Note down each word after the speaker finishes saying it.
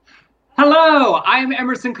Hello, I'm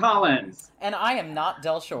Emerson Collins, And I am not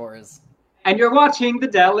Del Shores. and you're watching The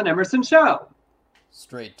Dell and Emerson Show.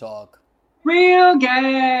 Straight talk. Real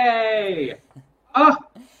gay! Oh,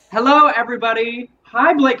 hello, everybody.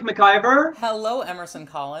 Hi, Blake McIVer. Hello, Emerson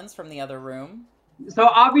Collins from the other room. So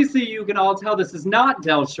obviously you can all tell this is not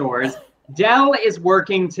Del Shores. Dell is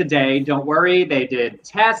working today. Don't worry, they did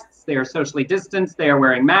tests. They are socially distanced. They are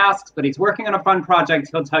wearing masks, but he's working on a fun project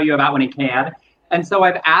he'll tell you about when he can. And so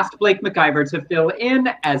I've asked Blake McIVer to fill in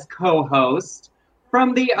as co-host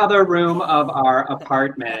from the other room of our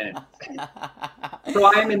apartment.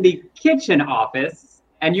 So I'm in the kitchen office,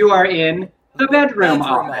 and you are in the bedroom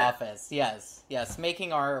office. Yes.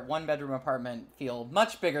 Making our one-bedroom apartment feel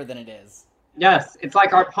much bigger than it is. Yes, it's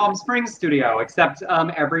like our Palm Springs studio, except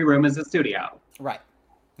every room is a studio. Right.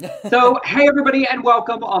 So, hey everybody, and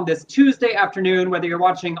welcome on this Tuesday afternoon, whether you're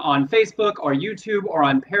watching on Facebook or YouTube or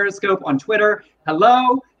on Periscope on Twitter.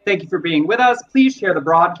 Hello, thank you for being with us. Please share the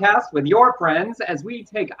broadcast with your friends as we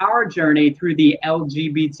take our journey through the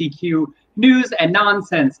LGBTQ news and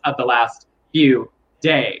nonsense of the last few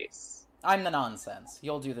days. I'm the nonsense.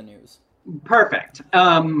 You'll do the news. Perfect.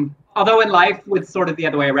 Although in life, it's sort of the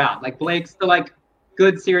other way around. Like Blake's the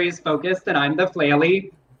good, serious, focused, and I'm the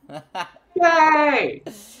flaily. Yay!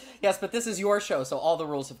 Yes, but this is your show, so all the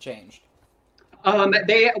rules have changed.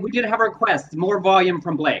 We did have requests, more volume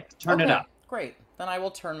from Blake. Turn it up. Great. Then I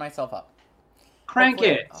will turn myself up. Crank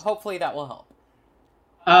it. Hopefully that will help.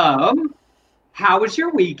 How was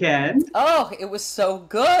your weekend? Oh, it was so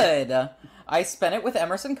good. I spent it with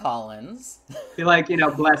Emerson Collins. Feel like,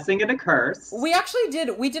 blessing and a curse. We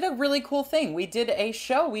did a really cool thing. We did a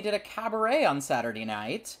show. We did a cabaret on Saturday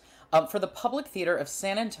night. For the Public Theater of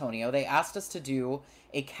San Antonio. They asked us to do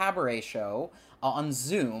a cabaret show on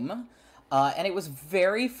Zoom, and it was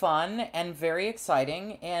very fun and very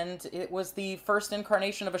exciting, and it was the first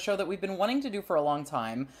incarnation of a show that we've been wanting to do for a long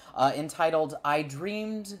time, entitled I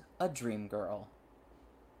Dreamed a Dream Girl.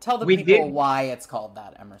 Tell the people why it's called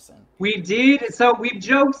that, Emerson. We did. So we've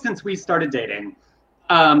joked since we started dating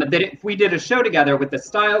that if we did a show together with the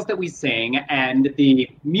styles that we sing and the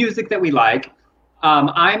music that we like,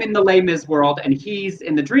 I'm in the Les Mis world and he's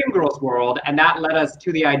in the Dreamgirls world, and that led us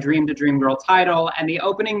to the I Dreamed a Dream Girl title, and the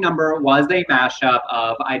opening number was a mashup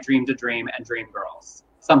of I Dreamed a Dream and Dreamgirls.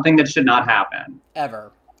 Something that should not happen.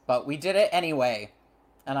 Ever. But we did it anyway,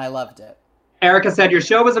 and I loved it. Erica said, your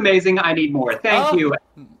show was amazing, I need more. Thank you.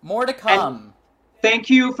 More to come. And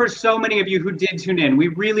thank you for so many of you who did tune in. We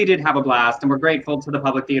really did have a blast, and we're grateful to the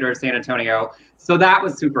Public Theater of San Antonio. So that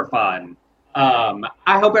was super fun.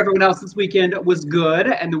 I hope everyone else this weekend was good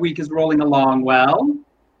and the week is rolling along well.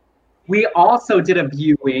 We also did a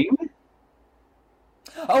viewing.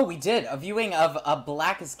 Oh, we did. A viewing of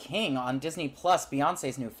Black is King on Disney Plus,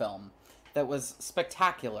 Beyonce's new film. That was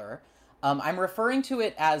spectacular. I'm referring to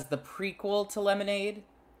it as the prequel to Lemonade.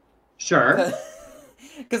 Sure.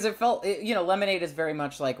 Because it felt, Lemonade is very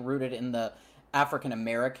much rooted in the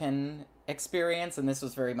African-American experience, and this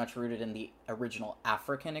was very much rooted in the original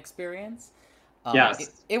African experience.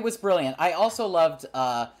 Yes. It was brilliant. I also loved,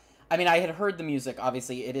 I had heard the music,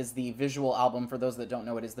 obviously. It is the visual album, for those that don't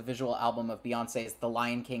know, it is the visual album of Beyonce's The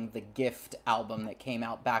Lion King, The Gift album that came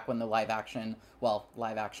out back when the when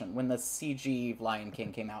the CG Lion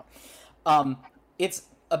King came out. It's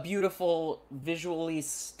a beautiful, visually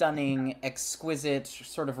stunning, exquisite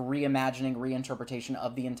sort of reimagining, reinterpretation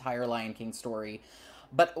of the entire Lion King story.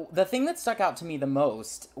 But the thing that stuck out to me the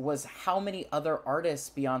most was how many other artists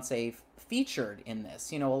Beyonce featured in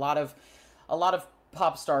this. A lot of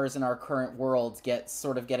pop stars in our current world get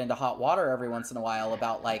into hot water every once in a while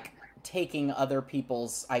about taking other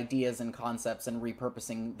people's ideas and concepts and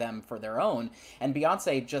repurposing them for their own. And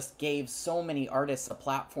Beyonce just gave so many artists a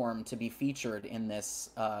platform to be featured in this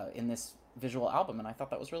visual album, and I thought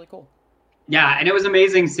that was really cool. Yeah, and it was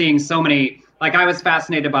amazing seeing so many, I was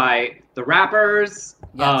fascinated by the rappers,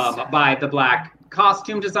 yes. By the Black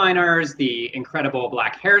costume designers, the incredible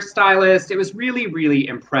Black hairstylist. It was really, really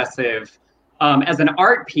impressive as an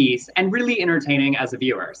art piece and really entertaining as a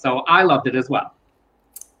viewer. So I loved it as well.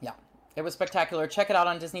 Yeah, it was spectacular. Check it out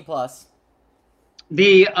on Disney Plus.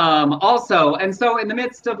 Also, and so in the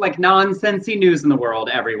midst of nonsensy news in the world,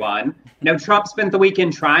 everyone, Trump spent the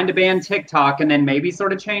weekend trying to ban TikTok and then maybe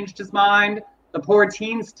sort of changed his mind. The poor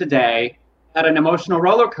teens today had an emotional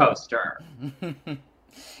roller coaster.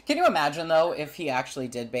 Can you imagine, though, if he actually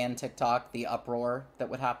did ban TikTok, the uproar that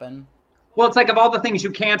would happen? Well, it's of all the things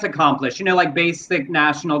you can't accomplish, basic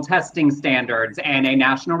national testing standards and a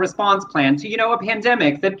national response plan to, a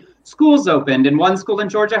pandemic that schools opened, and one school in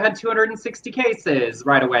Georgia had 260 cases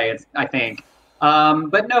right away, I think.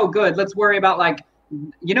 But no, good. Let's worry about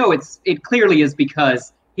you know, it clearly is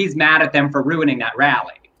because he's mad at them for ruining that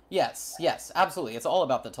rally. Yes, yes, absolutely. It's all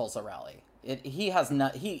about the Tulsa rally. He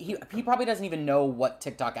probably doesn't even know what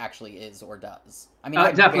TikTok actually is or does. I mean,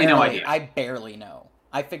 no idea. I barely know.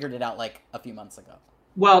 I figured it out like a few months ago.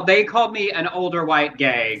 Well, they called me an older white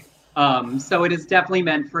gay, so it is definitely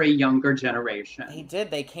meant for a younger generation. They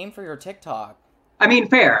did. They came for your TikTok. I mean,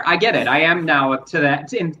 fair. I get it. I am now up to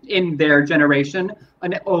that in their generation,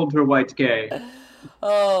 an older white gay.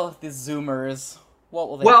 Oh, the Zoomers. What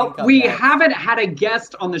will they Well, think we next? haven't had a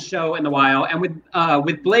guest on the show in a while, and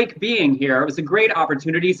with Blake being here, it was a great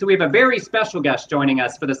opportunity. So we have a very special guest joining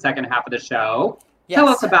us for the second half of the show. Yes. Tell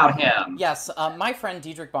us about him. Yes, my friend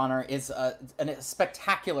DEDRICK BONNER is a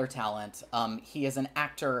spectacular talent. He is an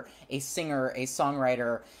actor, a singer, a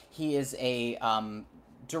songwriter. He is a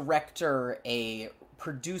director, a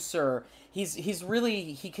producer. He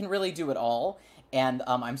can really do it all. And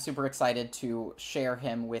I'm super excited to share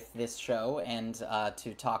him with this show and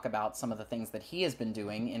to talk about some of the things that he has been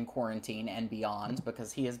doing in quarantine and beyond,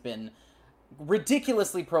 because he has been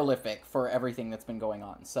ridiculously prolific for everything that's been going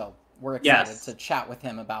on. So we're excited to chat with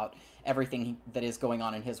him about everything that is going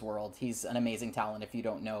on in his world. He's an amazing talent. If you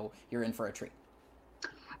don't know, you're in for a treat.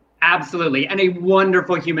 Absolutely, and a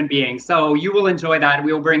wonderful human being. So you will enjoy that.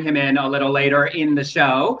 We will bring him in a little later in the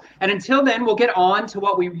show. And until then, we'll get on to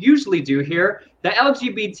what we usually do here, the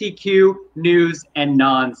LGBTQ news and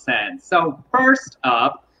nonsense. So first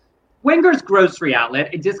up, Wenger's Grocery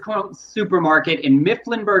Outlet, a discount supermarket in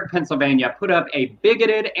Mifflinburg, Pennsylvania, put up a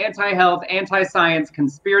bigoted, anti-health, anti-science,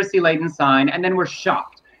 conspiracy-laden sign, and then were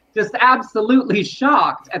shocked, just absolutely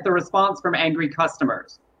shocked at the response from angry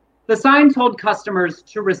customers. The sign told customers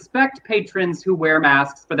to respect patrons who wear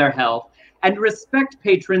masks for their health and respect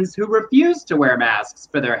patrons who refuse to wear masks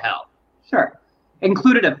for their health. Sure.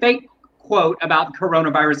 Included a fake quote about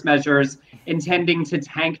coronavirus measures intending to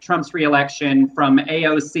tank Trump's reelection from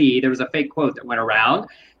AOC. There was a fake quote that went around,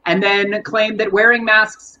 and then claimed that wearing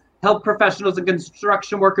masks health professionals and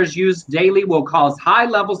construction workers use daily will cause high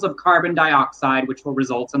levels of carbon dioxide, which will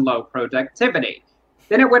result in low productivity.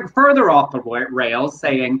 Then it went further off the rails,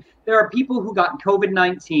 saying there are people who got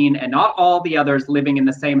COVID-19 and not all the others living in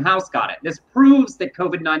the same house got it. This proves that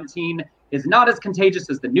COVID-19 is not as contagious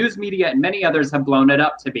as the news media and many others have blown it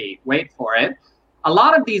up to be. Wait for it. A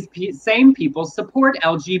lot of these same people support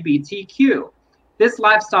LGBTQ. This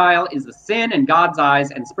lifestyle is a sin in God's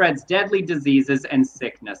eyes and spreads deadly diseases and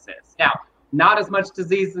sicknesses. Now, not as much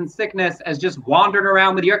disease and sickness as just wandering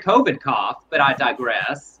around with your COVID cough, but I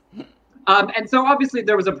digress. And so obviously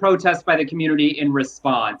there was a protest by the community in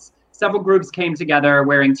response. Several groups came together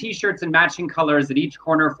wearing t-shirts and matching colors at each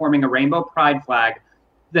corner, forming a rainbow pride flag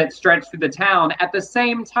that stretched through the town. At the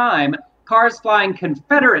same time, cars flying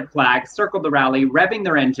Confederate flags circled the rally, revving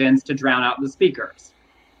their engines to drown out the speakers.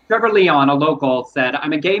 Trevor Leon, a local, said,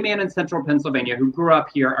 "I'm a gay man in central Pennsylvania who grew up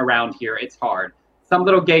here around here. It's hard. Some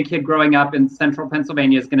little gay kid growing up in central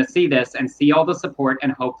Pennsylvania is going to see this and see all the support,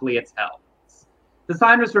 and hopefully it's help." The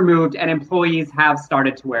sign was removed and employees have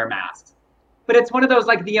started to wear masks. But it's one of those,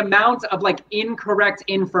 like, the amount of like incorrect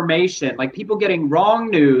information, like people getting wrong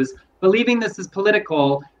news, believing this is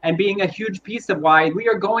political, and being a huge piece of why we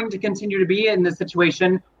are going to continue to be in this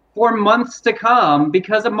situation for months to come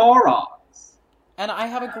because of morons. And I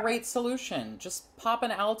have a great solution. Just pop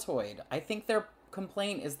an Altoid. I think their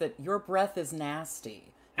complaint is that your breath is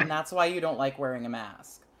nasty, and that's why you don't like wearing a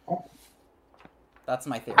mask. That's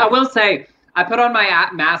my theory. I will say, I put on my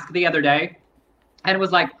mask the other day and it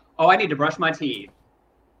was like, oh, I need to brush my teeth.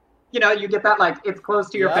 You know, you get that, like, it's close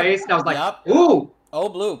to your face. And I was like, ooh. Oh,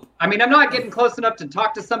 bloop. I mean, I'm not getting close enough to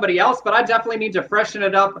talk to somebody else, but I definitely need to freshen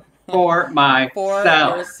it up for myself.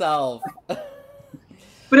 For yourself.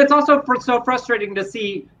 But it's also so frustrating to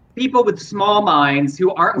see people with small minds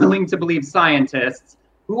who aren't willing to believe scientists,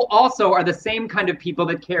 who also are the same kind of people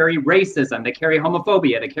that carry racism, that carry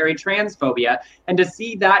homophobia, that carry transphobia, and to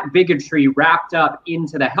see that bigotry wrapped up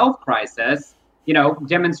into the health crisis, you know,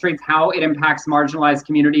 demonstrates how it impacts marginalized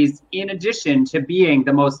communities in addition to being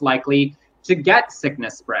the most likely to get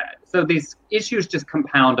sickness spread. So these issues just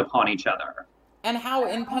compound upon each other. And how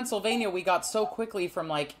in Pennsylvania we got so quickly from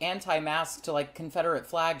like anti-mask to like Confederate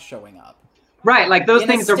flags showing up. Right, like those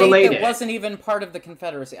things are related. It wasn't even part of the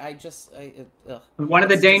Confederacy. One of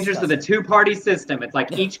the dangers of the two-party system. It's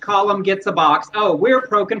like each column gets a box. Oh, we're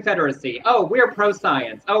pro-Confederacy. Oh, we're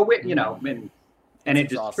pro-science. Oh, you know, and it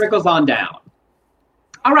just trickles on down.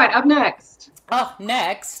 All right, up next.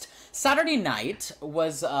 Next, Saturday night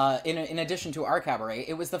was, in addition to our cabaret,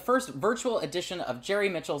 it was the first virtual edition of Jerry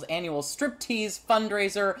Mitchell's annual striptease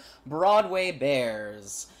fundraiser, Broadway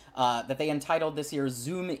Bares, that they entitled this year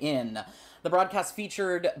Zoom In. The broadcast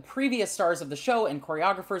featured previous stars of the show and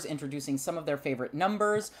choreographers introducing some of their favorite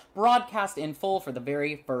numbers, broadcast in full for the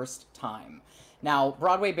very first time. Now,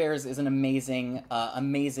 Broadway Bares is an amazing,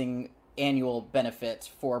 amazing annual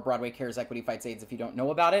benefit for Broadway Cares Equity Fights AIDS if you don't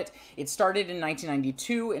know about it. It started in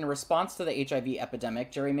 1992 in response to the HIV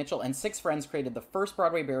epidemic. Jerry Mitchell and 6 friends created the first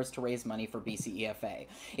Broadway Bares to raise money for BCEFA.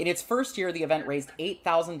 In its first year, the event raised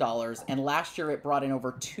 $8,000, and last year it brought in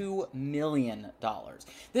over $2 million.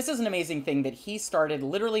 This is an amazing thing that he started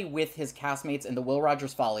literally with his castmates in the Will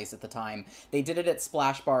Rogers Follies at the time. They did it at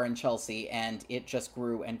Splash Bar in Chelsea, and it just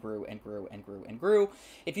grew and grew and grew and grew and grew.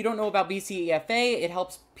 If you don't know about BCEFA, it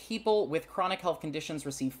helps people with chronic health conditions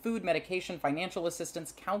receive food, medication, financial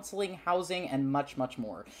assistance, counseling, housing, and much, much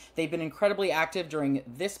more. They've been incredibly active during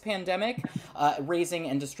this pandemic, raising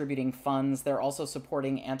and distributing funds. They're also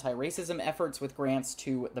supporting anti-racism efforts with grants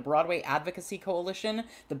to the Broadway Advocacy Coalition,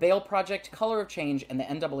 the Bail Project, Color of Change, and the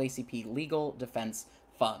NAACP Legal Defense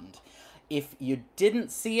Fund. If you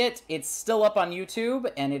didn't see it, it's still up on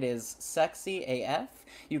YouTube, and it is sexy AF.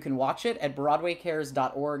 You can watch it at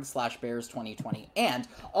broadwaycares.org/bears2020. And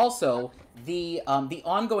also, the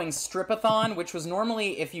ongoing strip-a-thon, which was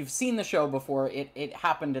normally, if you've seen the show before, it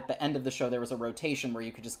happened at the end of the show. There was a rotation where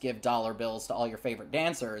you could just give dollar bills to all your favorite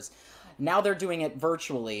dancers. Now they're doing it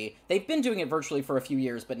virtually. They've been doing it virtually for a few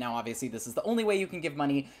years, but now obviously this is the only way you can give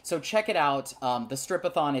money. So check it out. The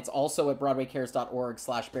strip-a-thon, it's also at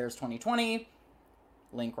broadwaycares.org/bears2020.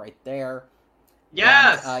 Link right there.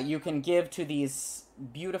 Yes! And, you can give to these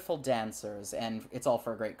beautiful dancers, and it's all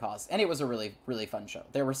for a great cause. And it was a really, really fun show.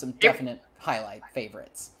 There were some definite highlight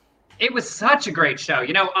favorites. It was such a great show.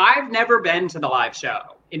 You know, I've never been to the live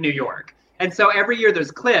show in New York. And so every year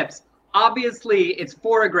there's clips. Obviously, it's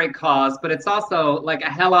for a great cause, but it's also like a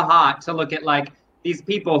hella hot to look at like these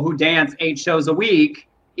people who dance 8 shows a week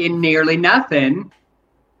in nearly nothing.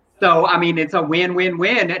 So, I mean, it's a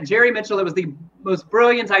win-win-win. Jerry Mitchell, it was the most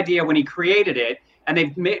brilliant idea when he created it. And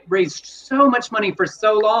they've raised so much money for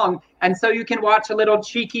so long. And so you can watch a little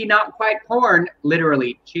cheeky, not quite porn,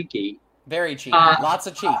 literally cheeky. Very cheeky. Lots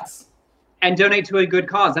of cheeks. And donate to a good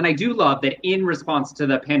cause. And I do love that in response to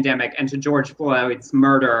the pandemic and to George Floyd's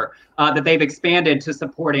murder, that they've expanded to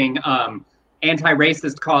supporting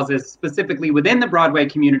anti-racist causes, specifically within the Broadway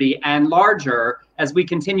community and larger, as we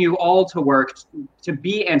continue all to work to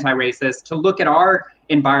be anti-racist, to look at our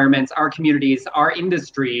environments, our communities, our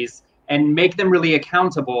industries, and make them really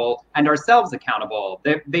accountable and ourselves accountable.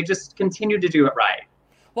 They just continue to do it right.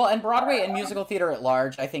 Well, and Broadway and musical theater at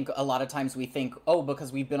large, I think a lot of times we think, oh,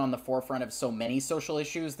 because we've been on the forefront of so many social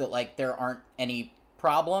issues that like there aren't any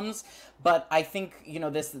problems. But I think, you know,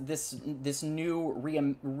 this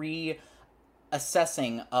new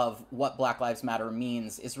reassessing of what Black Lives Matter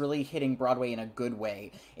means is really hitting Broadway in a good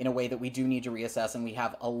way, in a way that we do need to reassess, and we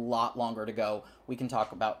have a lot longer to go. We can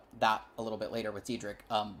talk about that a little bit later with DEDRICK,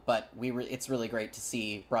 but it's really great to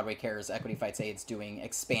see Broadway Cares Equity Fights AIDS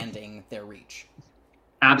expanding their reach.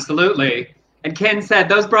 Absolutely. And Ken said,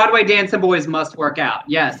 those Broadway dancing boys must work out.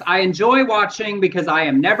 Yes, I enjoy watching because I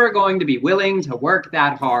am never going to be willing to work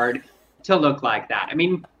that hard to look like that. I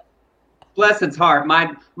mean, bless its heart,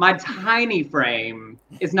 my tiny frame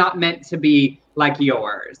is not meant to be like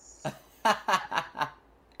yours.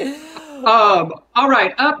 All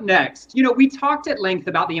right, up next, you know, we talked at length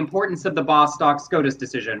about the importance of the Bostock SCOTUS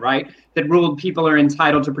decision, right? That ruled people are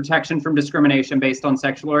entitled to protection from discrimination based on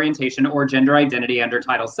sexual orientation or gender identity under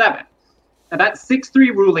Title VII. Now, that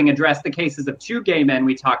 6-3 ruling addressed the cases of 2 gay men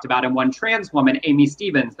we talked about and 1 trans woman, Amy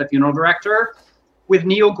Stevens, the funeral director, with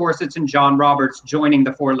Neil Gorsuch and John Roberts joining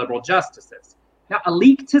the 4 liberal justices. Now, a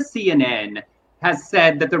leak to CNN has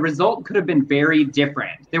said that the result could have been very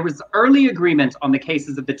different. There was early agreement on the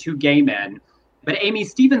cases of the 2 gay men, but Amy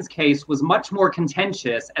Stevens' case was much more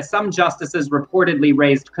contentious, as some justices reportedly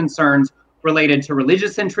raised concerns related to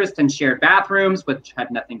religious interest and shared bathrooms, which had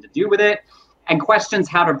nothing to do with it, and questions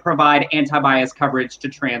how to provide anti-bias coverage to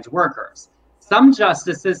trans workers. Some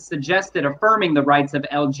justices suggested affirming the rights of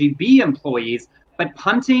LGB employees, but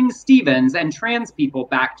punting Stevens and trans people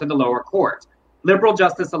back to the lower court. Liberal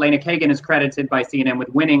Justice Elena Kagan is credited by CNN with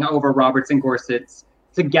winning over Roberts and Gorsuch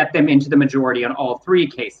to get them into the majority on all 3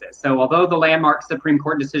 cases. So although the landmark Supreme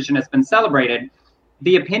Court decision has been celebrated,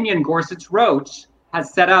 the opinion Gorsuch wrote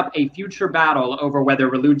has set up a future battle over whether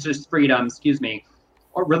religious freedom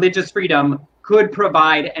could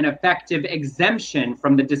provide an effective exemption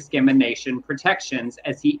from the discrimination protections,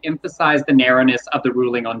 as he emphasized the narrowness of the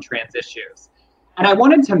ruling on trans issues. And I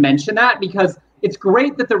wanted to mention that because it's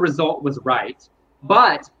great that the result was right,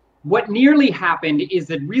 but what nearly happened is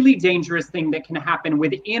a really dangerous thing that can happen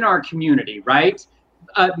within our community, right?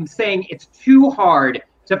 Saying it's too hard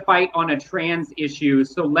to fight on a trans issue.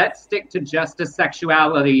 So let's stick to just a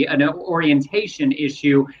sexuality, an orientation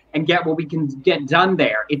issue, and get what we can get done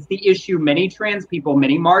there. It's the issue many trans people,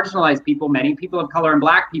 many marginalized people, many people of color and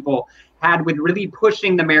Black people had with really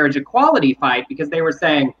pushing the marriage equality fight, because they were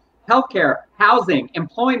saying healthcare, housing,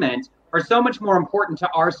 employment are so much more important to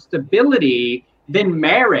our stability than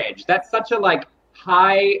marriage. That's such a like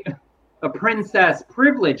a princess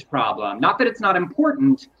privilege problem. Not that it's not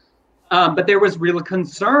important, but there was real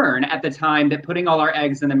concern at the time that putting all our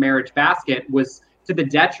eggs in the marriage basket was to the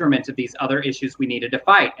detriment of these other issues we needed to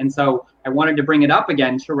fight. And so I wanted to bring it up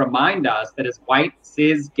again to remind us that as white,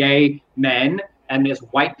 cis, gay men, and as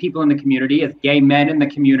white people in the community, as gay men in the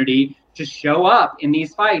community, to show up in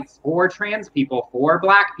these fights for trans people, for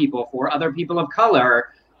Black people, for other people of color,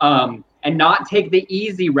 and not take the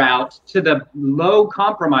easy route to the low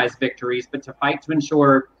compromise victories, but to fight to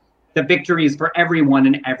ensure the victories for everyone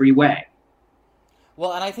in every way.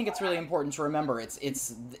 Well, and I think it's really important to remember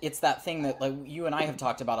it's that thing that like you and I have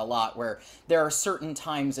talked about a lot, where there are certain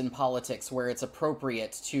times in politics where it's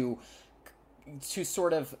appropriate to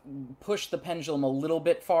sort of push the pendulum a little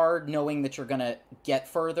bit far, knowing that you're going to get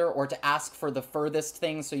further, or to ask for the furthest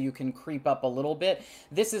thing so you can creep up a little bit.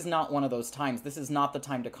 This is not one of those times. This is not the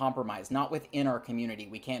time to compromise, not within our community.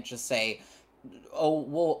 We can't just say,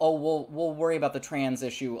 we'll worry about the trans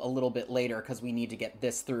issue a little bit later because we need to get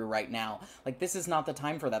this through right now. Like, this is not the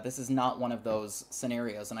time for that. This is not one of those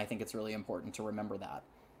scenarios, and I think it's really important to remember that.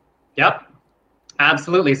 Yep.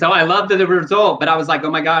 Absolutely. So I loved the result, but I was like,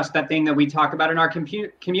 oh my gosh, that thing that we talk about in our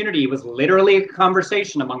community was literally a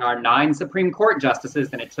conversation among our 9 Supreme Court justices.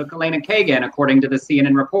 And it took Elena Kagan, according to the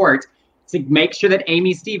CNN report, to make sure that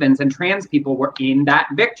Amy Stevens and trans people were in that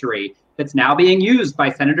victory that's now being used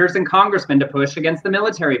by senators and congressmen to push against the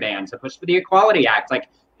military ban, to push for the Equality Act. Like,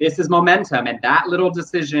 this is momentum, and that little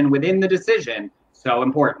decision within the decision, so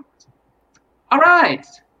important. All right.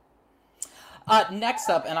 Next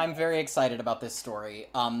up, and I'm very excited about this story,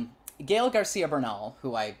 Gael Garcia Bernal,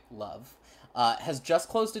 who I love, has just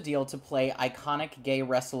closed a deal to play iconic gay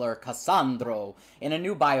wrestler Cassandro in a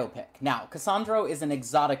new biopic. Now, Cassandro is an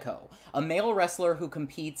exotico, a male wrestler who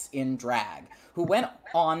competes in drag, who went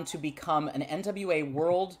on to become an NWA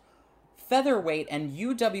World Featherweight and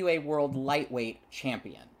UWA World Lightweight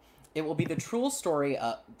champion. It will be the true story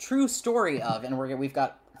of, and we've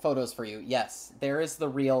got photos for you. Yes, there is the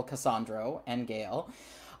real Cassandro and Gael.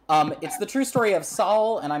 It's the true story of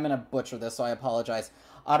Saul, and I'm going to butcher this, so I apologize,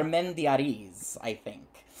 Armendiariz, I think.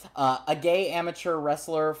 A gay amateur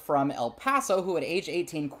wrestler from El Paso who at age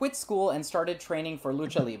 18 quit school and started training for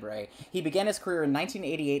lucha libre. He began his career in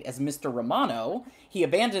 1988 as Mr. Romano. He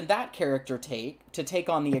abandoned that character to take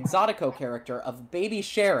on the exotico character of Baby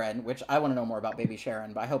Sharon, which I want to know more about Baby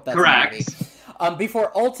Sharon, but I hope that's correct.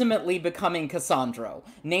 Before ultimately becoming Cassandro,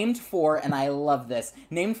 named for, and I love this,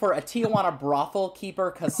 named for a Tijuana brothel keeper,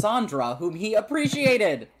 Cassandra, whom he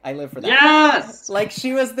appreciated. I live for that. Yes! Like,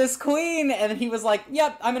 she was this queen, and he was like,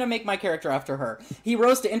 yep, I'm going to make my character after her. He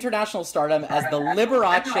rose to international stardom as the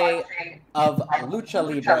Liberace of Lucha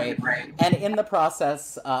Libre, and in the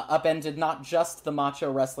process, upended not just the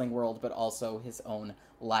macho wrestling world, but also his own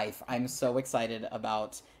life. I'm so excited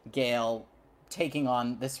about Gael taking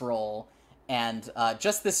on this role, and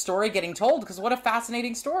just this story getting told, because what a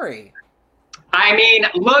fascinating story. I mean,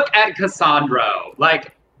 look at Cassandro,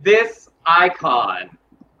 like, this icon.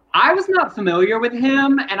 I was not familiar with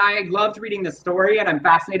him, and I loved reading the story, and I'm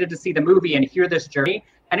fascinated to see the movie and hear this journey.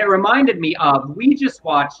 And it reminded me of, we just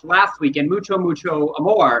watched last week in Mucho Mucho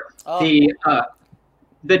Amor,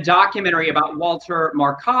 the documentary about Walter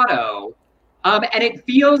Mercado, and it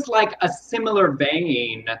feels like a similar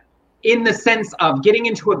vein in the sense of getting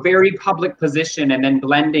into a very public position and then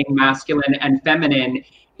blending masculine and feminine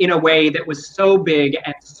in a way that was so big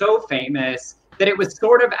and so famous that it was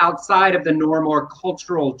sort of outside of the normal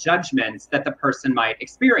cultural judgments that the person might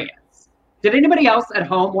experience. Did anybody else at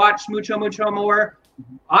home watch Mucho Mucho Amor?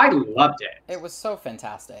 I loved it. It was so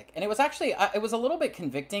fantastic. And it was actually, it was a little bit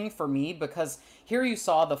convicting for me, because here you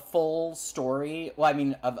saw the full story, well, I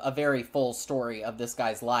mean, a very full story of this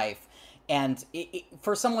guy's life. And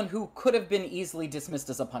for someone who could have been easily dismissed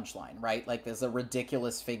as a punchline, right? Like, as a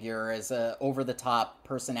ridiculous figure, as a over-the-top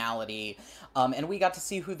personality. And we got to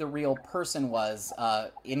see who the real person was,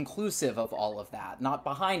 inclusive of all of that. Not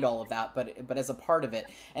behind all of that, but as a part of it.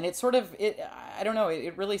 And it sort of, I don't know,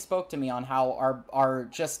 it really spoke to me on how our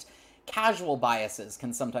just casual biases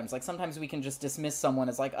can sometimes we can just dismiss someone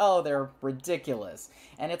as like, oh, they're ridiculous.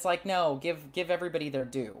 And it's like, no, give everybody their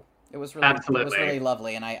due. It was really, absolutely. It was really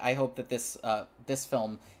lovely, and I hope that this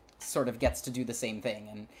film sort of gets to do the same thing.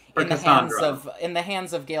 And in the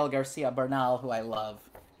hands of Gael Garcia Bernal, who I love.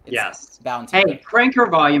 It's bound to. Hey, crank her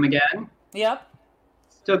volume again. Yep.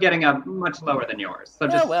 Still getting up much lower than yours. So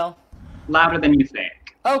just louder than you think.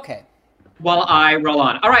 Okay. While I roll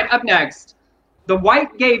on. All right, up next. The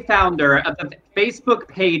white gay founder of the Facebook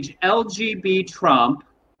page LGBTrump,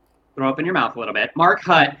 throw up in your mouth a little bit, Mark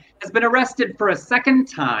Hutt, has been arrested for a second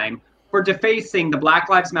time for defacing the Black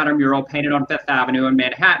Lives Matter mural painted on Fifth Avenue in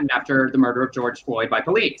Manhattan after the murder of George Floyd by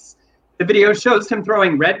police. The video shows him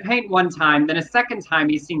throwing red paint one time, then a second time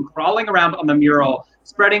he's seen crawling around on the mural,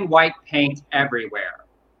 spreading white paint everywhere.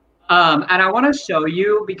 And I want to show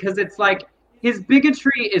you because it's like, his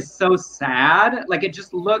bigotry is so sad. Like, it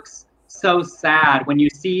just looks so sad when you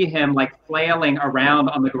see him like flailing around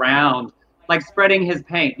on the ground, like spreading his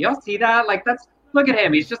paint. Y'all see that? Like, look at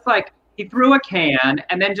him. He's just like, he threw a can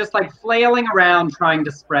and then just like flailing around trying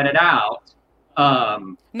to spread it out.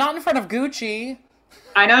 Not in front of Gucci.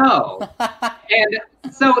 I know. And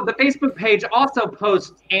so the Facebook page also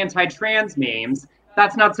posts anti-trans memes.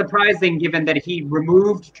 That's not surprising given that he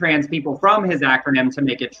removed trans people from his acronym to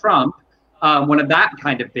make it Trump, one of that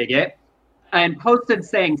kind of bigot, and posted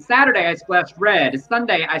saying, Saturday I splashed red,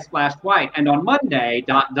 Sunday I splashed white, and on Monday, ...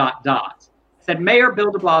 Said Mayor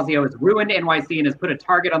Bill de Blasio has ruined NYC and has put a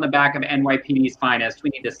target on the back of NYPD's finest.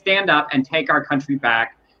 We need to stand up and take our country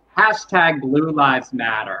back. # Blue Lives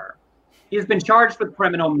Matter. He has been charged with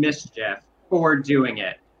criminal mischief for doing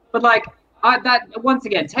it. But like, that once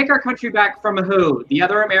again, take our country back from who? The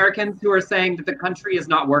other Americans who are saying that the country is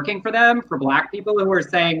not working for them, for Black people who are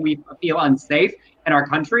saying we feel unsafe in our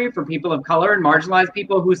country, for people of color and marginalized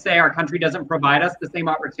people who say our country doesn't provide us the same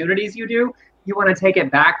opportunities you do. You want to take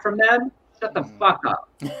it back from them? Shut the fuck up.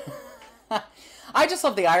 I just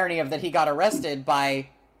love the irony of that he got arrested by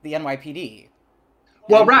the NYPD.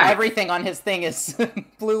 Well, and right. Everything on his thing is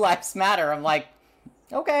Blue Lives Matter. I'm like,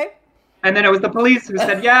 okay. And then it was the police who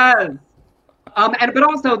said yes. But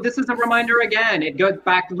also, this is a reminder again. It goes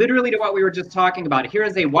back literally to what we were just talking about. Here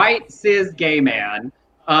is a white, cis, gay man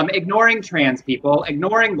ignoring trans people,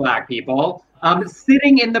 ignoring Black people,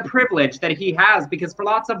 sitting in the privilege that he has, because for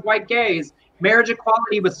lots of white gays, marriage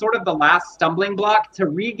equality was sort of the last stumbling block to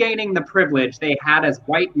regaining the privilege they had as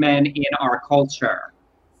white men in our culture.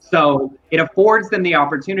 So it affords them the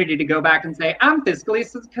opportunity to go back and say, I'm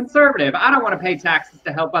fiscally conservative. I don't want to pay taxes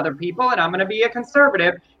to help other people, and I'm going to be a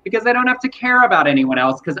conservative because I don't have to care about anyone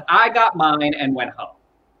else because I got mine and went home.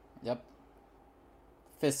 Yep.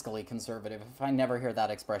 Fiscally conservative. If I never hear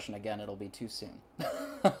that expression again, it'll be too soon.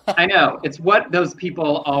 I know. It's what those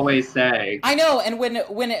people always say. I know. And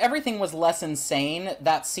when everything was less insane,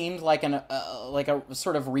 that seemed like a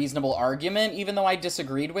sort of reasonable argument, even though I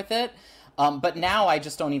disagreed with it. But now I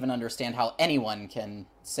just don't even understand how anyone can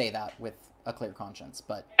say that with a clear conscience.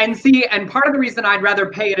 And part of the reason I'd rather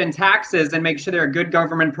pay it in taxes and make sure there are good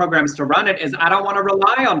government programs to run it is I don't want to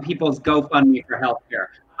rely on people's GoFundMe for healthcare.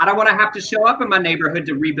 I don't want to have to show up in my neighborhood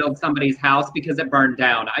to rebuild somebody's house because it burned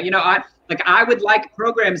down. I would like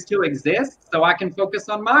programs to exist so I can focus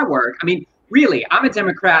on my work. I mean, really, I'm a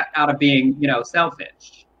Democrat out of being,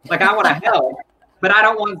 selfish. Like, I want to help, but I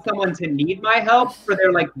don't want someone to need my help for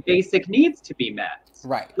their basic needs to be met.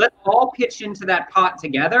 Right. Let's all pitch into that pot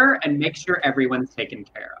together and make sure everyone's taken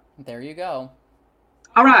care of. There you go.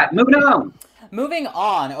 All right, moving on. Moving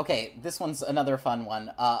on. Okay, this one's another fun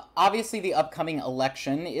one. Obviously, the upcoming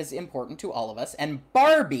election is important to all of us, and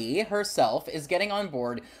Barbie herself is getting on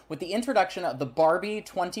board with the introduction of the Barbie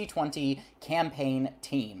 2020 campaign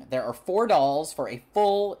team. There are 4 dolls for a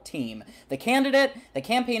full team: the candidate, the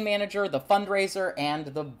campaign manager, the fundraiser, and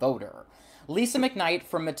the voter. Lisa McKnight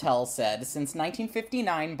from Mattel said, since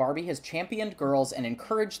 1959, Barbie has championed girls and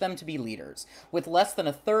encouraged them to be leaders. With less than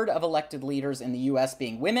a third of elected leaders in the U.S.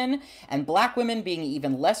 being women, and Black women being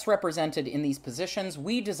even less represented in these positions,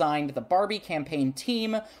 we designed the Barbie campaign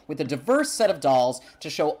team with a diverse set of dolls to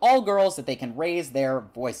show all girls that they can raise their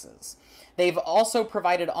voices. They've also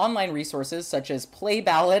provided online resources such as play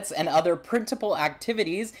ballots and other printable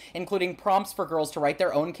activities, including prompts for girls to write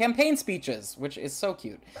their own campaign speeches, which is so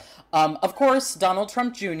cute. Of course, Donald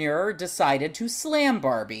Trump Jr. decided to slam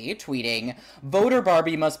Barbie, tweeting, "Voter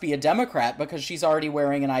Barbie must be a Democrat because she's already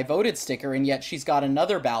wearing an I voted sticker and yet she's got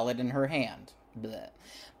another ballot in her hand." Blech.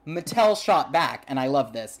 Mattel shot back, and I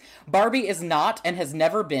love this. Barbie is not and has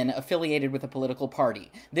never been affiliated with a political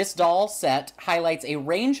party. This doll set highlights a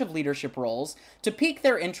range of leadership roles to pique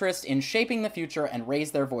their interest in shaping the future and raise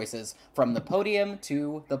their voices from the podium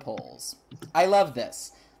to the polls. I love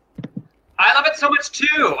this. I love it so much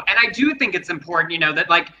too. And I do think it's important,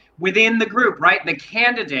 that within the group, right, the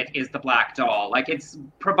candidate is the Black doll. It's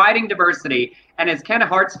providing diversity. And as Ken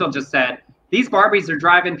Hartsfield just said, these Barbies are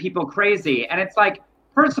driving people crazy. And it's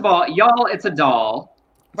first of all, y'all, it's a doll.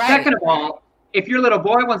 Right. Second of all, if your little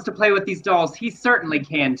boy wants to play with these dolls, he certainly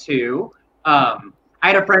can too. I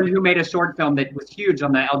had a friend who made a short film that was huge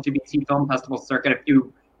on the LGBT film festival circuit a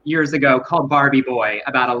few years ago called Barbie Boy,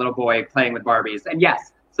 about a little boy playing with Barbies. And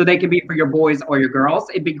yes, so they can be for your boys or your girls.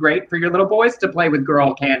 It'd be great for your little boys to play with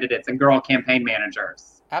girl candidates and girl campaign managers.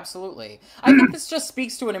 Absolutely. I think this just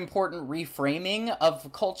speaks to an important reframing of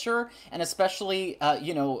culture, and especially,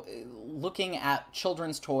 looking at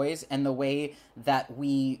children's toys and the way that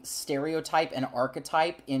we stereotype and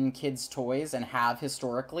archetype in kids' toys and have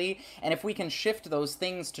historically. And if we can shift those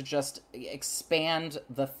things to just expand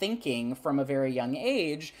the thinking from a very young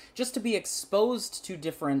age, just to be exposed to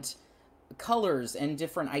different colors and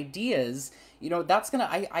different ideas, that's gonna,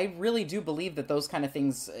 I really do believe that those kind of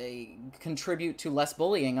things contribute to less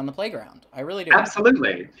bullying on the playground. I really do.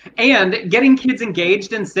 Absolutely. And getting kids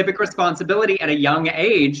engaged in civic responsibility at a young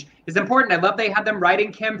age is important. I love they had them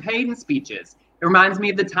writing campaign speeches. It reminds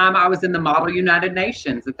me of the time I was in the Model United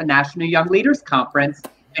Nations at the National Young Leaders Conference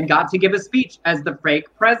and got to give a speech as the fake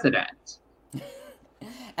president.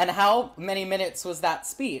 And how many minutes was that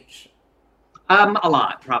speech? A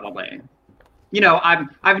lot, probably.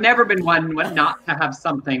 I've never been one not to have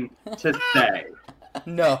something to say.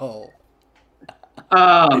 No.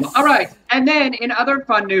 All right. And then in other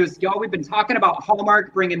fun news, y'all, we've been talking about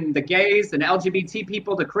Hallmark bringing the gays and LGBT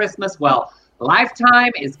people to Christmas. Well,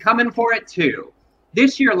 Lifetime is coming for it too.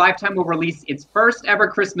 This year, Lifetime will release its first ever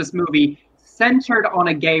Christmas movie centered on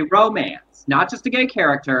a gay romance, not just a gay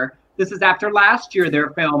character. This is after last year,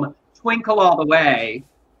 their film Twinkle All the Way,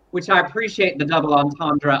 which I appreciate the double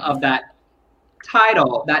entendre of that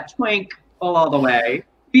title, that Twinkle All the Way,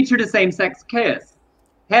 featured a same-sex kiss.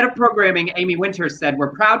 Head of programming Amy Winters said,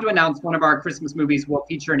 "We're proud to announce one of our Christmas movies will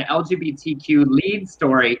feature an LGBTQ lead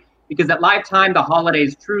story because at Lifetime, the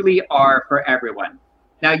holidays truly are for everyone."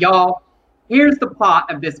 Now, y'all, here's the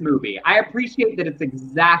plot of this movie. I appreciate that it's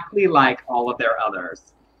exactly like all of their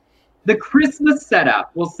others. The Christmas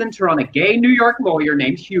setup will center on a gay New York lawyer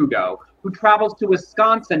named Hugo who travels to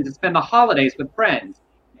Wisconsin to spend the holidays with friends.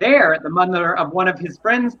 There, the mother of one of his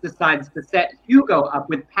friends decides to set Hugo up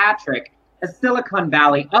with Patrick, a Silicon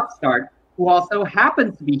Valley upstart who also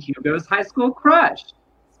happens to be Hugo's high school crush.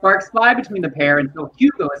 Sparks fly between the pair until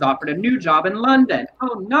Hugo is offered a new job in London.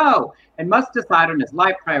 Oh no! And must decide on his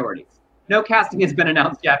life priorities. No casting has been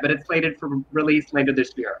announced yet, but it's slated for release later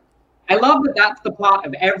this year. I love that that's the plot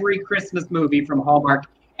of every Christmas movie from Hallmark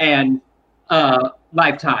and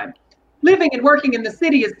Lifetime. Living and working in the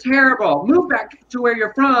city is terrible. Move back to where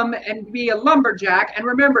you're from and be a lumberjack. And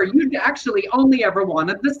remember, you actually only ever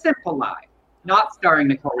wanted the simple life. Not starring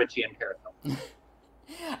Nicole Richie and Paris Hilton.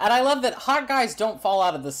 And I love that hot guys don't fall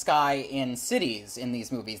out of the sky in cities in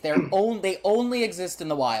these movies. They only exist in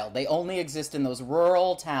the wild. They only exist in those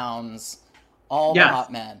rural towns. All the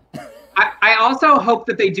hot men. I also hope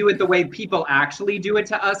that they do it the way people actually do it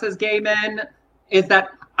to us as gay men, is that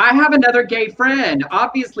I have another gay friend.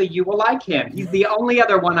 Obviously, you will like him. He's the only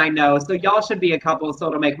other one I know, so y'all should be a couple so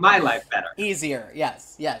it'll make my life better. Easier,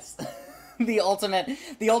 yes. The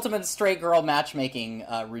ultimate straight girl matchmaking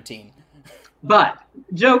routine. But,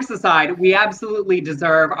 jokes aside, we absolutely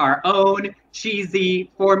deserve our own cheesy,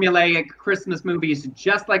 formulaic Christmas movies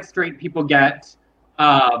just like straight people get.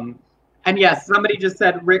 And yes, somebody just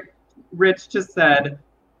said, Rich just said,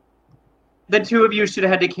 the two of you should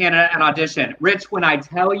head to Canada and audition. Rich, when I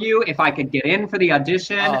tell you if I could get in for the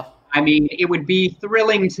audition, I mean, it would be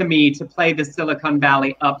thrilling to me to play the Silicon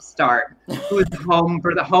Valley upstart who is home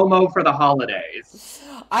for the homo for the holidays.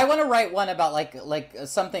 I want to write one about like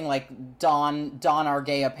something like Dawn our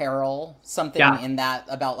gay apparel, something in that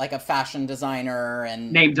about like a fashion designer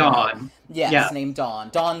and named Dawn. Yes, named Dawn.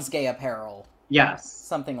 Dawn's gay apparel. Yes,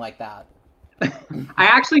 something like that. I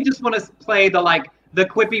actually just want to play the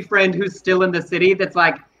quippy friend who's still in the city that's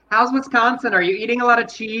like, "How's Wisconsin? Are you eating a lot of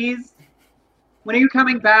cheese? When are you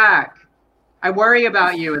coming back? I worry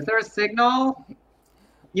about you. Is there a signal?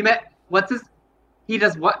 You met, what's this? He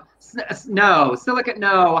does what? No, silicate,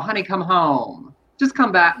 no, honey, come home. Just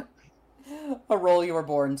come back." A role you were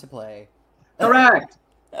born to play. Correct.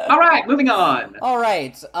 All right, moving on. All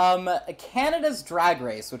right. Canada's Drag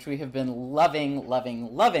Race, which we have been loving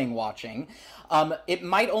watching. It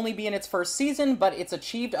might only be in its first season, but it's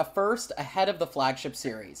achieved a first ahead of the flagship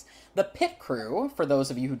series. The pit crew, for those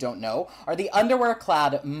of you who don't know, are the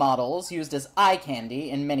underwear-clad models used as eye candy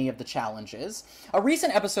in many of the challenges. A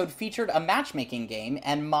recent episode featured a matchmaking game,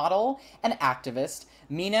 and model and activist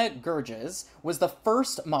Mina Gurges was the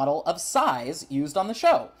first model of size used on the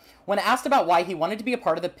show. When asked about why he wanted to be a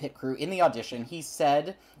part of the pit crew in the audition, he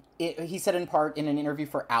said he said in part in an interview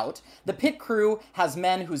for Out, the pit crew has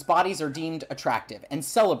men whose bodies are deemed attractive and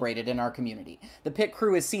celebrated in our community. The pit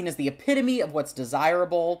crew is seen as the epitome of what's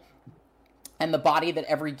desirable and the body that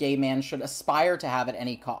every gay man should aspire to have at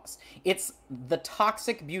any cost. It's the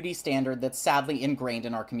toxic beauty standard that's sadly ingrained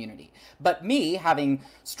in our community. But me, having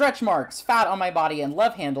stretch marks, fat on my body, and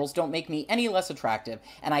love handles don't make me any less attractive,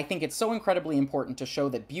 and I think it's so incredibly important to show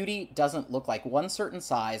that beauty doesn't look like one certain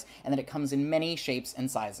size, and that it comes in many shapes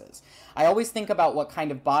and sizes. I always think about what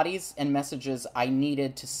kind of bodies and messages I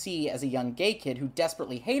needed to see as a young gay kid who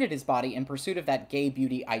desperately hated his body in pursuit of that gay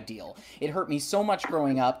beauty ideal. It hurt me so much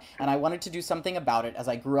growing up, and I wanted to do something about it as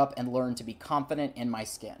I grew up and learned to be confident in my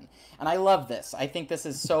skin. And I love this. I think this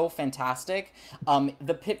is so fantastic.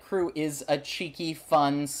 The pit crew is a cheeky,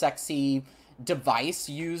 fun, sexy device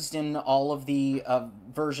used in all of the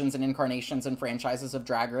versions and incarnations and franchises of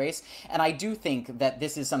Drag Race. And I do think that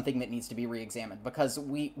this is something that needs to be re-examined, because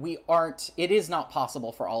it is not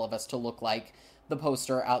possible for all of us to look like the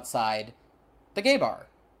poster outside the gay bar.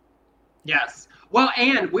 Yes. Well,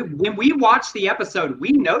 and when we watched the episode,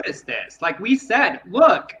 we noticed this. Like we said,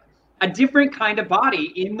 look, a different kind of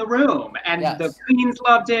body in the room. And yes, the queens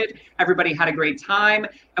loved it. Everybody had a great time.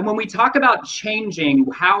 And when we talk about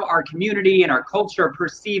changing how our community and our culture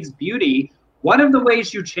perceives beauty, one of the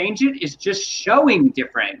ways you change it is just showing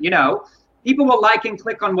different. You know, people will like and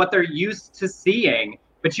click on what they're used to seeing,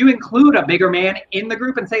 but you include a bigger man in the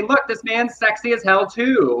group and say, look, this man's sexy as hell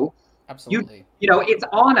too. Absolutely. You know, it's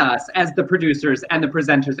on us as the producers and the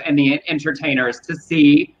presenters and the entertainers to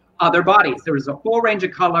see other bodies. There was a full range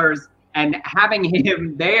of colors, and having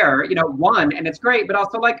him there, you know, one, and it's great, but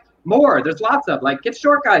also like more. There's lots of like, get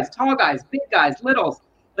short guys, tall guys, big guys, littles.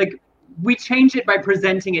 Like, we change it by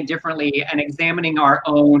presenting it differently and examining our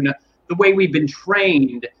own, the way we've been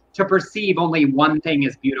trained to perceive only one thing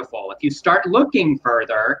as beautiful. If you start looking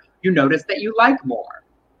further, you notice that you like more.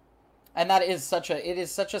 And that is it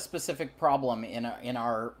is such a specific problem in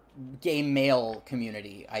our gay male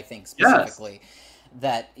community, I think, specifically. Yes.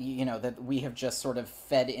 That, you know, that we have just sort of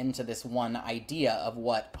fed into this one idea of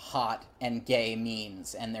what hot and gay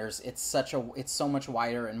means. And it's so much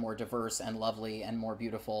wider and more diverse and lovely and more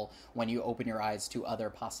beautiful when you open your eyes to other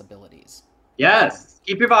possibilities. Yes.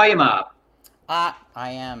 Keep your volume up. I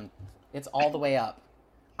am. It's all the way up.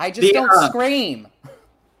 I just don't scream.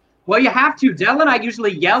 Well, you have to. Del and I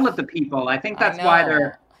usually yell at the people. I think that's why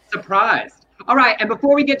they're surprised. All right. And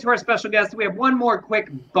before we get to our special guest, we have one more quick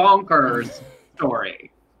bonkers story.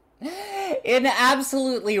 In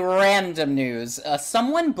absolutely random news,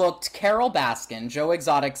 someone booked Carole Baskin, Joe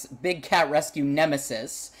Exotic's Big Cat Rescue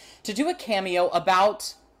nemesis, to do a cameo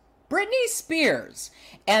about Britney Spears,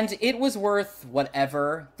 and it was worth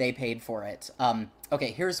whatever they paid for it.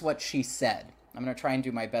 Okay, here's what she said. I'm gonna try and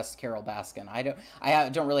do my best Carole Baskin. I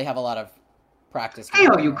don't really have a lot of practice. Hey,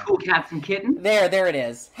 all you cool cats and kittens. There it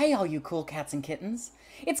is. Hey, all you cool cats and kittens.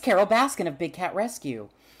 It's Carole Baskin of Big Cat Rescue.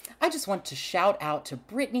 I just want to shout out to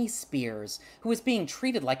Britney Spears, who is being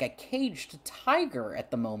treated like a caged tiger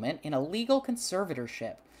at the moment in a legal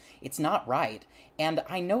conservatorship. It's not right, and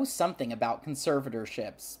I know something about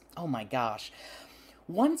conservatorships. Oh my gosh.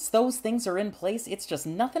 Once those things are in place, it's just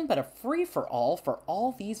nothing but a free-for-all for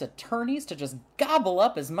all these attorneys to just gobble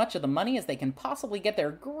up as much of the money as they can possibly get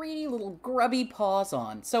their greedy little grubby paws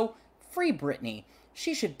on. So, free Britney.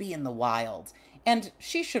 She should be in the wild. And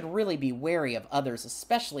she should really be wary of others,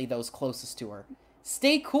 especially those closest to her.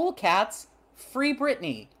 Stay cool, cats. Free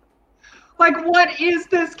Britney. Like, what is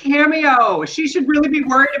this cameo? She should really be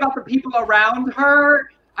worried about the people around her.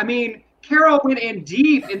 I mean, Carole went in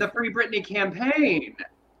deep in the Free Britney campaign.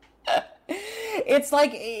 It's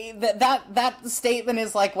like that statement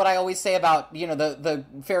is like what I always say about, you know, the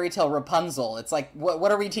fairy tale Rapunzel. It's like,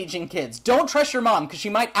 what are we teaching kids? Don't trust your mom, because she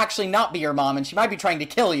might actually not be your mom, and she might be trying to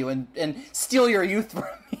kill you and steal your youth from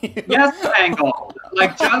you. Yes, Tangled.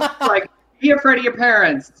 Like, just like, be afraid of your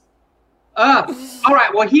parents. All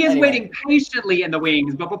right, well, he is waiting patiently in the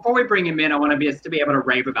wings, but before we bring him in, I want us to be able to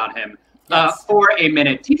rave about him for a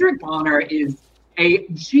minute. DEDRICK Bonner is a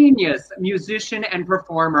genius musician and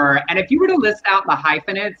performer. And if you were to list out the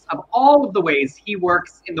hyphenates of all of the ways he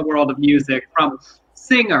works in the world of music, from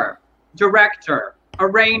singer, director,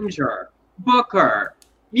 arranger, booker,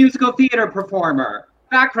 musical theater performer,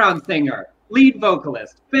 background singer, lead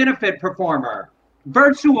vocalist, benefit performer,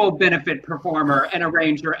 virtual benefit performer, and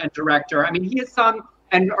arranger and director. I mean, he has sung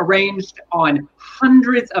and arranged on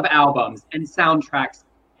hundreds of albums and soundtracks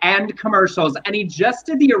and commercials. And he just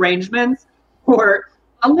did the arrangements for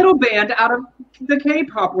a little band out of the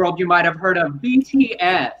K-pop world you might have heard of,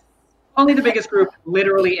 BTS. Only the biggest group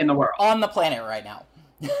literally in the world. On the planet right now.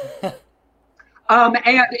 And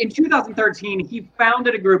in 2013, he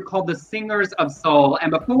founded a group called the Singers of Soul.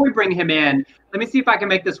 And before we bring him in, let me see if I can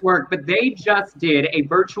make this work. But they just did a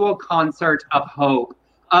virtual concert of hope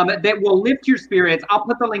that will lift your spirits. I'll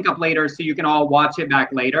put the link up later so you can all watch it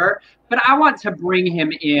back later. But I want to bring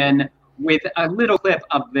him in with a little clip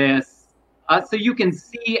of this so you can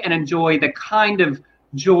see and enjoy the kind of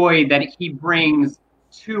joy that he brings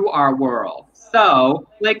to our world. So,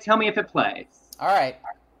 Blake, tell me if it plays. All right.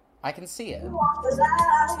 I can see it.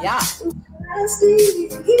 Yeah.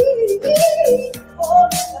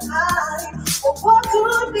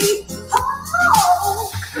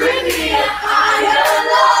 Bring me a higher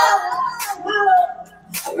love.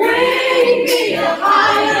 Bring me a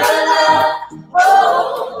higher love.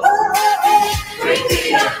 Bring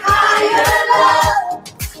me a higher love.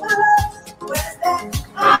 Where's that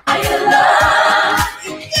higher love?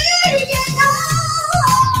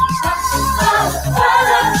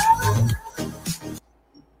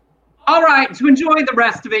 All right, to enjoy the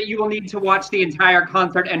rest of it, you will need to watch the entire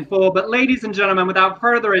concert in full. But ladies and gentlemen, without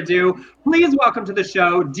further ado, please welcome to the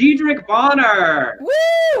show, DEDRICK BONNER.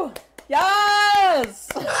 Woo! Yes!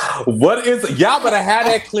 What is y'all better have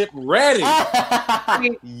that clip ready.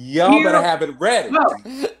 Y'all better have it ready. Look,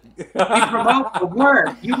 we promote the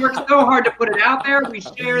work. You work so hard to put it out there. We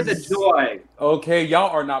share the joy. Okay,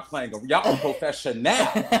 y'all are not playing. Y'all are professional.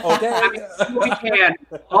 Okay, We can.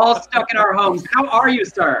 All stuck in our homes. How are you,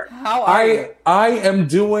 sir? How are you? I am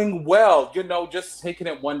doing well. You know, just taking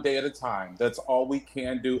it one day at a time. That's all we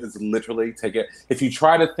can do is literally take it. If you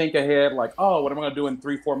try to think ahead, like, oh, what am I going to do in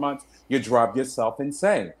 3-4 months? You drive yourself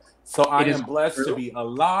insane. So I am blessed to be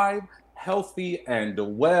alive, healthy, and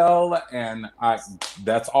well, and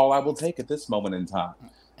that's all I will take at this moment in time.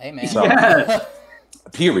 Amen. So, Yes.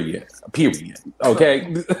 period.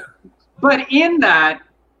 Okay. But in that,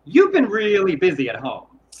 you've been really busy at home.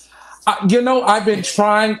 You know, I've been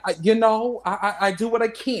trying. I do what I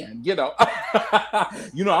can. You know,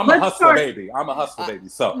 I'm a hustler baby.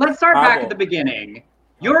 So let's start back at the beginning.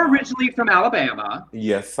 You're originally from Alabama.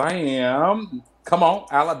 Yes, I am. Come on,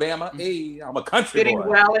 Alabama. Hey, I'm a country Fitting boy.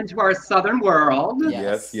 well into our southern world.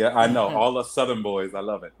 Yes, yeah, I know. All the southern boys. I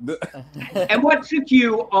love it. And what took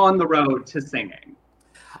you on the road to singing?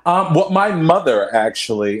 Well, my mother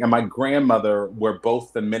actually and my grandmother were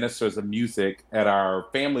both the ministers of music at our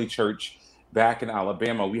family church back in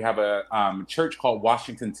Alabama. We have a church called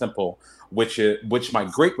Washington Temple, which my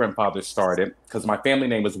great grandfather started because my family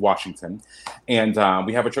name is Washington, and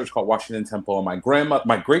we have a church called Washington Temple. And my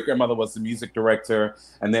great grandmother was the music director,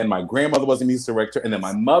 and then my grandmother was the music director, and then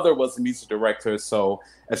my mother was the music director. So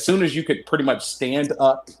as soon as you could pretty much stand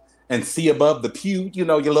up and see above the pew, you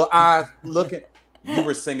know, your little eyes looking, you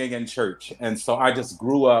were singing in church. And so I just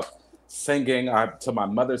grew up singing to my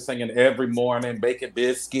mother singing every morning, baking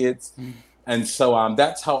biscuits. And so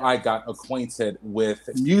that's how I got acquainted with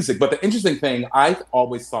music. But the interesting thing, I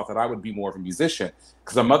always thought that I would be more of a musician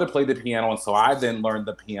because my mother played the piano. And so I then learned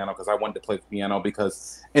the piano because I wanted to play the piano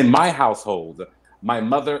because in my household, my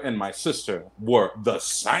mother and my sister were the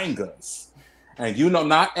singers. And you know,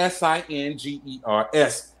 not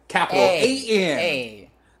SINGERS, capital AN.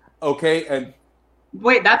 Okay, and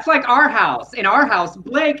wait, that's like our house. In our house,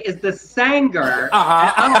 Blake is the sanger, and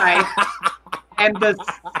I am the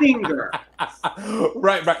singer.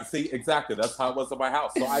 Right. See, exactly. That's how it was in my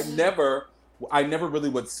house. So I never really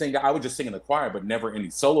would sing. I would just sing in the choir, but never any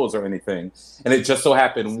solos or anything. And it just so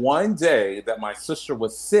happened one day that my sister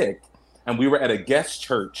was sick, and we were at a guest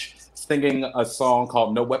church singing a song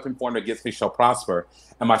called "No Weapon Formed Against Me Shall Prosper."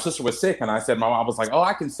 And my sister was sick, and I said, my mom was like, "Oh,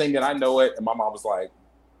 I can sing it. I know it." And my mom was like,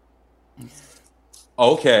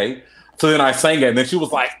 "Okay." So then I sang it, and then she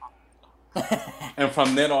was like, and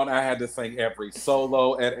from then on, I had to sing every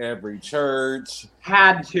solo at every church.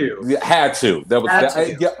 Had to. That was had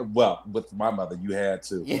to. yeah. Well, with my mother, you had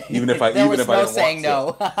to. Even if I there even was if no I didn't saying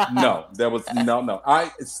want to. no. No, there was no.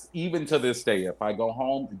 Even to this day, if I go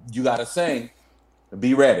home, you gotta sing.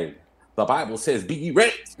 Be ready. The Bible says, "Be ye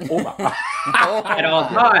ready." Oh my. At all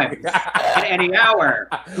times, at any hour.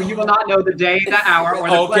 You will not know the day, the hour, or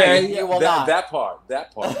the place. You will not. That part.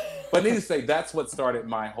 But needless to say, that's what started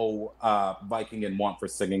my whole liking and want for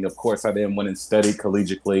singing. Of course, I then went and studied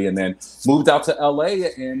collegiately and then moved out to LA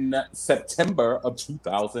in September of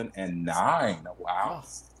 2009. Wow.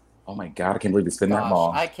 Oh my God, I can't believe it's been that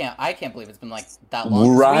long. I can't believe it's been like that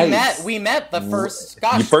long. Right. We met the first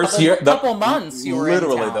couple months you were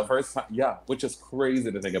literally in town. the first time. Yeah, which is crazy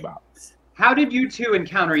to think about. How did you two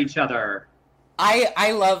encounter each other?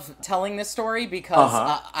 I love telling this story because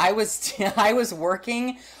I was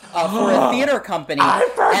working for a theater company,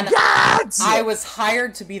 and I was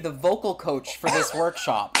hired to be the vocal coach for this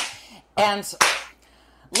workshop. And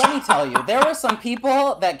let me tell you, there were some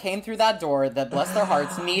people that came through that door that, bless their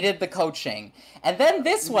hearts, needed the coaching. And then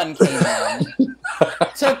this one came in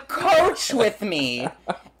to coach with me.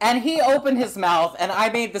 And he opened his mouth, and I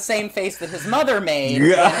made the same face that his mother made when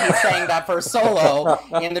he sang that first solo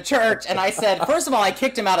in the church. And I said, first of all, I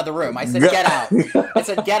kicked him out of the room. I said, get out. I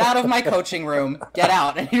said, get out of my coaching room. Get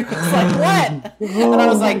out. And he was like, what? And I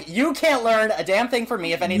was like, you can't learn a damn thing from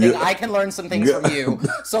me. If anything, I can learn some things from you.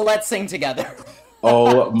 So let's sing together.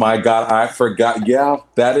 Oh my God, I forgot. Yeah,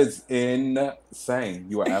 that is insane.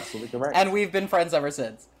 You are absolutely correct. And we've been friends ever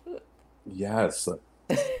since. Yes.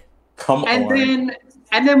 Come And on.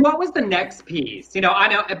 then what was the next piece? You know, I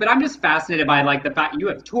know, but I'm just fascinated by like the fact you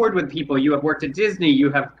have toured with people, you have worked at Disney,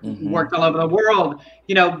 you have worked all over the world.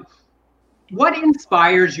 You know, what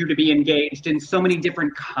inspires you to be engaged in so many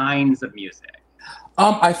different kinds of music?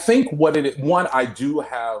 I think what it is, one, I do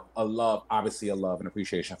have obviously a love and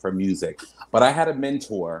appreciation for music, but I had a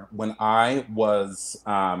mentor when I was,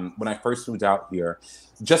 when I first moved out here.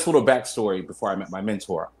 Just a little backstory before I met my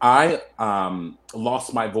mentor. I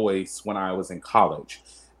lost my voice when I was in college,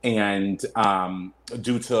 and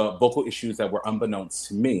due to vocal issues that were unbeknownst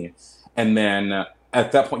to me. And then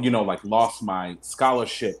at that point, you know, like lost my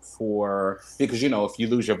scholarship because, you know, if you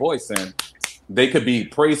lose your voice, then they could be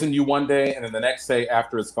praising you one day, and then the next day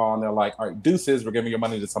after it's gone, they're like, all right, deuces, we're giving your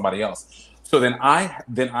money to somebody else. So then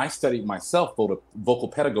I studied myself vocal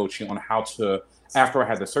pedagogy on how to, after I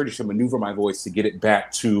had the surgery, to maneuver my voice to get it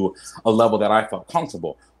back to a level that I felt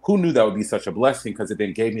comfortable. Who knew that would be such a blessing, because it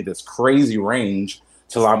then gave me this crazy range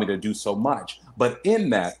to allow me to do so much. But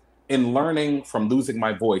in learning from losing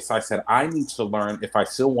my voice, I said, I need to learn, if I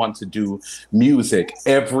still want to do music,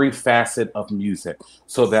 every facet of music,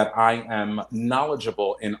 so that I am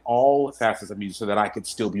knowledgeable in all facets of music, so that I could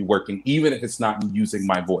still be working, even if it's not using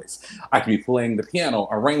my voice. I could be playing the piano,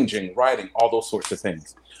 arranging, writing, all those sorts of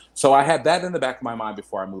things. So I had that in the back of my mind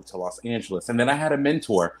before I moved to Los Angeles. And then I had a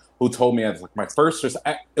mentor who told me, it was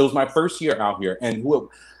my first year out here, and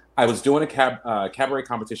I was doing a cabaret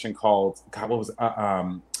competition called,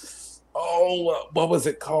 what was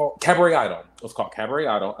it called? Cabaret Idol. It was called Cabaret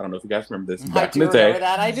Idol. I don't know if you guys remember this back in the day.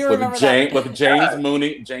 I do remember that. With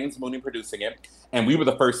James Mooney producing it. And we were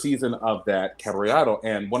the first season of that Cabaret Idol.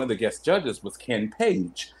 And one of the guest judges was Ken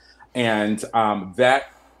Page. And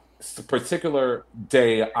that particular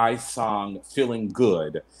day, I sung Feeling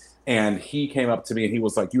Good. And he came up to me and he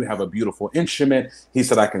was like, you have a beautiful instrument. He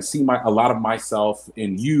said, I can see a lot of myself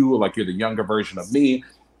in you, like you're the younger version of me.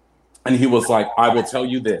 And he was like, I will tell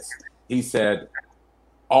you this. He said,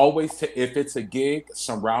 always, if it's a gig,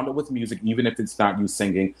 surround it with music, even if it's not you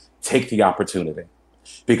singing, take the opportunity,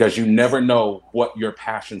 because you never know what your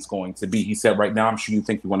passion's going to be. He said, right now, I'm sure you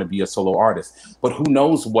think you want to be a solo artist, but who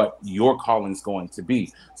knows what your calling's going to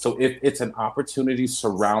be. So if it's an opportunity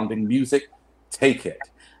surrounding music, take it.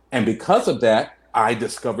 And because of that, I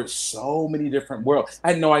discovered so many different worlds.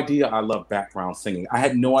 I had no idea I love background singing. I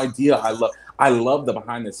had no idea I love the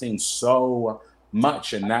behind the scenes so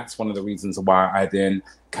much. And that's one of the reasons why I then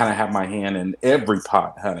kind of have my hand in every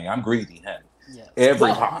pot, honey. I'm greedy, honey. Yes.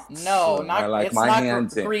 Every pot. No, so it's not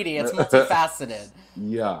greedy. It's multifaceted.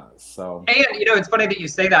 Yeah. So. And you know, it's funny that you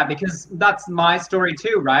say that, because that's my story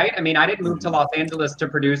too, right? I mean, I didn't move to Los Angeles to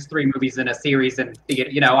produce 3 movies in a series and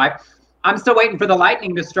you know, I'm still waiting for the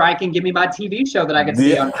lightning to strike and give me my TV show that I could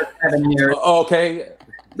see on for 7 years. Okay.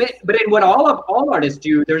 But in what all artists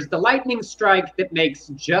do, there's the lightning strike that makes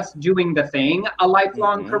just doing the thing a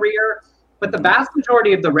lifelong career. But the vast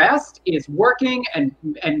majority of the rest is working and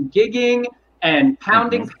gigging and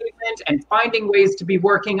pounding pavement and finding ways to be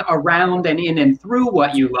working around and in and through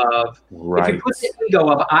what you love. Right. If you put the ego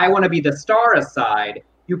of I want to be the star aside,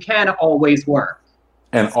 you can always work.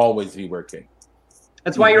 And always be working.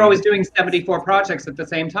 That's why you're always doing 74 projects at the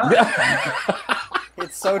same time.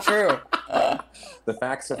 It's so true. The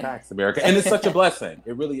facts are facts, America. And it's such a blessing.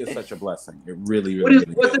 It really is such a blessing. It really, really,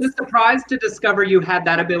 was it a surprise to discover you had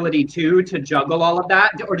that ability too, to juggle all of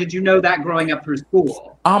that? Or did you know that growing up through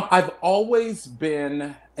school? I've always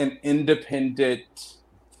been an independent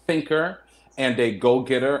thinker and a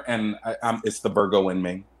go-getter. And it's the Virgo in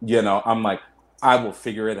me. You know, I'm like, I will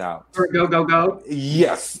figure it out. Go, go, go.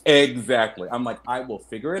 Yes, exactly. I'm like, I will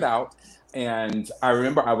figure it out. And I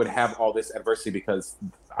remember I would have all this adversity because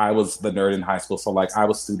I was the nerd in high school. So like I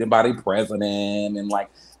was student body president and like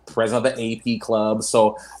president of the AP club.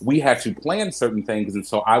 So we had to plan certain things. And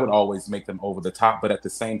so I would always make them over the top, but at the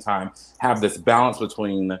same time, have this balance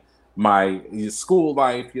between my school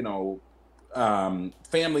life, you know,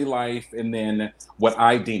 family life, and then what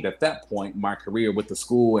I deemed at that point, my career with the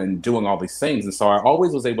school and doing all these things. And so I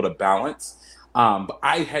always was able to balance But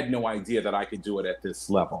I had no idea that I could do it at this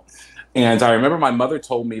level. And I remember my mother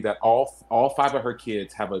told me that all 5 of her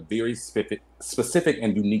kids have a very specific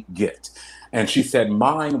and unique gift. And she said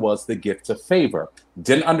mine was the gift of favor.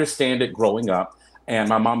 Didn't understand it growing up. And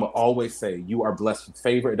my mom would always say, you are blessed with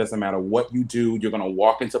favor. It doesn't matter what you do. You're going to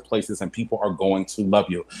walk into places and people are going to love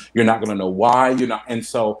you. You're not going to know why. You're not. And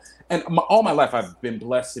so, all my life, I've been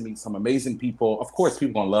blessed to meet some amazing people. Of course,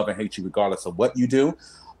 people are going to love and hate you regardless of what you do.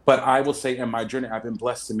 But I will say in my journey, I've been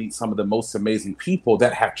blessed to meet some of the most amazing people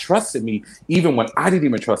that have trusted me, even when I didn't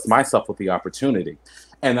even trust myself with the opportunity.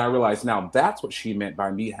 And I realized now that's what she meant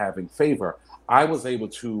by me having favor. I was able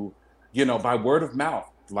to, by word of mouth,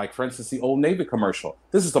 like, for instance, the Old Navy commercial.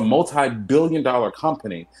 This is a multi-billion-dollar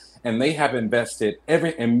company, and they have invested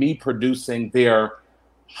in me producing their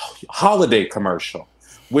holiday commercial,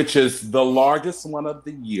 which is the largest one of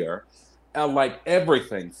the year. Like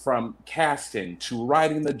everything from casting to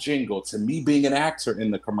writing the jingle to me being an actor in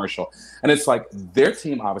the commercial. And it's like their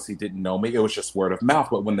team obviously didn't know me. It was just word of mouth.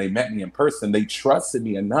 But when they met me in person, they trusted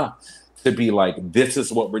me enough to be like, this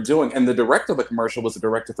is what we're doing. And the director of the commercial was the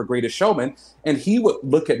director for Greatest Showman. And he would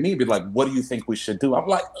look at me and be like, what do you think we should do? I'm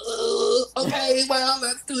like, okay, well,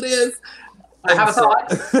 let's do this. I have a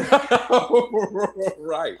thought.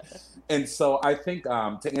 Right. And so I think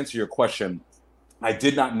to answer your question, I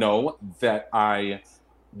did not know that I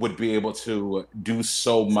would be able to do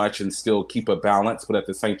so much and still keep a balance. But at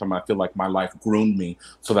the same time, I feel like my life groomed me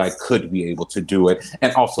so that I could be able to do it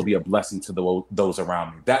and also be a blessing to those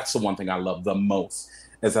around me. That's the one thing I love the most,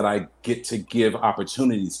 is that I get to give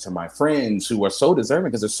opportunities to my friends who are so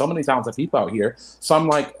deserving, because there's so many talented people out here. So I'm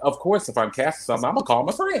like, of course, if I'm casting something, I'm going to call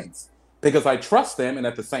my friends because I trust them. And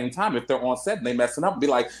at the same time, if they're on set and they messing up, be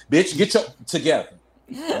like, bitch, get your together,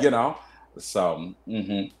 So,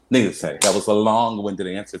 needless to say, that was a long-winded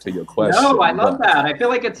answer to your question. No, I love that. I feel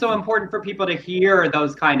like it's so important for people to hear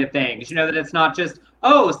those kind of things. That it's not just,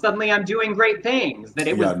 oh, suddenly I'm doing great things. That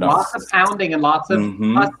it was lots of pounding and lots of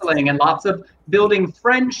hustling and lots of building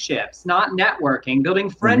friendships, not networking, building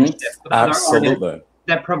friendships with other artists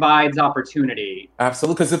that provides opportunity.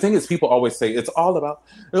 Absolutely. Because the thing is, people always say it's all about,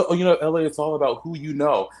 LA, it's all about who you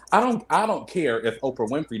know. I don't care if Oprah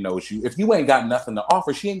Winfrey knows you. If you ain't got nothing to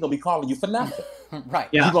offer, she ain't gonna be calling you for nothing. Right.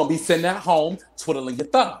 Yeah. You're gonna be sitting at home twiddling your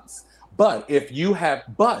thumbs. But in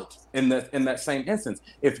that same instance,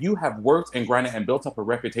 if you have worked and grinded and built up a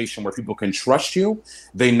reputation where people can trust you,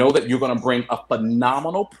 they know that you're gonna bring a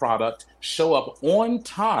phenomenal product, show up on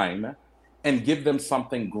time, and give them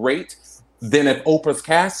something great. Then if Oprah's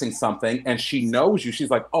casting something and she knows you, she's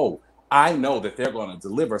like, oh, I know that they're going to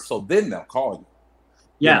deliver. So then they'll call you.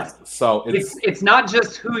 Yes. So it's not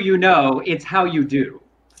just who you know, it's how you do.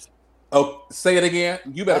 Oh, say it again.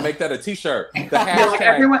 You better make that a t-shirt. The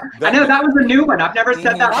hashtag. I know that was a new one. I've never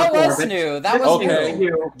said that before. That was new. That was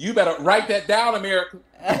new. You better write that down, America.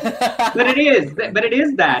 But it is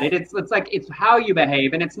that. It's like, it's how you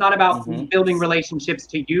behave, and it's not about building relationships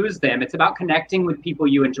to use them. It's about connecting with people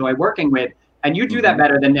you enjoy working with, and you do that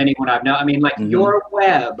better than anyone I've known. I mean, like your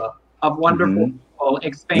web of wonderful people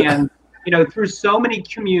expands, through so many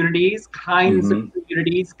communities, kinds of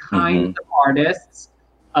communities, kinds of artists.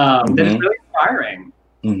 That is really inspiring.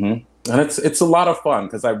 And it's a lot of fun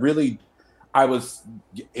because I was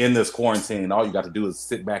in this quarantine. All you got to do is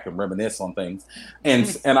sit back and reminisce on things.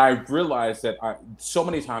 And I realized that so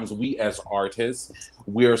many times we as artists,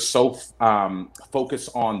 we're so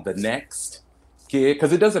focused on the next gig,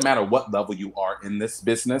 because it doesn't matter what level you are in this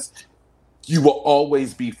business. You will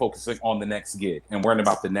always be focusing on the next gig and worrying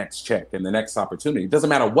about the next check and the next opportunity. It doesn't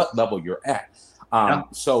matter what level you're at.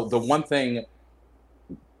 So the one thing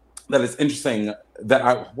that is interesting that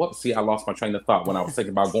I lost my train of thought when I was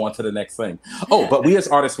thinking about going to the next thing. Oh, but we as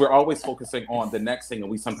artists, we're always focusing on the next thing, and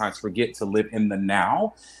we sometimes forget to live in the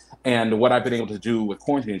now. And what I've been able to do with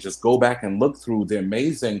quarantine is just go back and look through the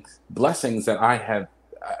amazing blessings that I have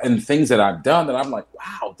and things that I've done that I'm like,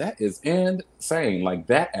 wow, that is insane. Like,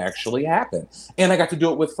 that actually happened. And I got to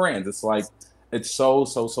do it with friends. It's like, it's so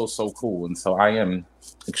cool. And so I am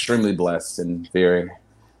extremely blessed and very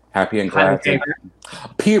happy and glad.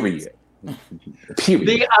 Period. Now,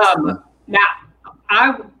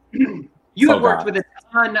 you have worked with a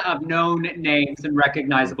ton of known names and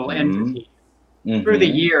recognizable entities through the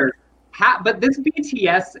years. But this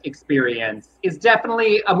BTS experience is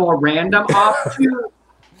definitely a more random offshoot.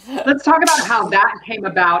 Let's talk about how that came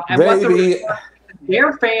about and what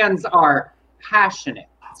their fans are passionate.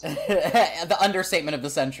 The understatement of the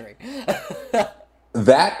century.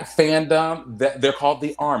 That fandom, they're called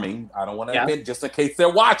the Army. I don't want to admit, just in case they're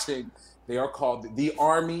watching, they are called the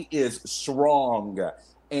Army is strong,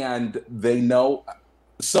 and they know.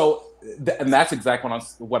 So, and that's exactly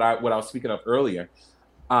what I was speaking of earlier.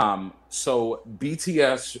 So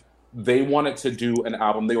BTS, they wanted to do an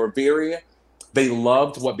album. They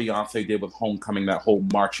loved what Beyonce did with Homecoming, that whole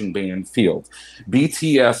marching band field.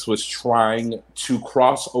 BTS was trying to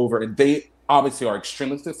cross over, and they obviously are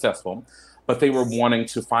extremely successful, but they were wanting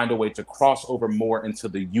to find a way to cross over more into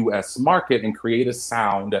the US market and create a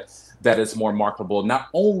sound that is more marketable, not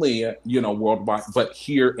only, worldwide, but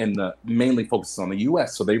here mainly focused on the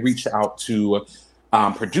US. So they reached out to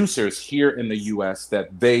producers here in the US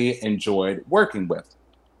that they enjoyed working with,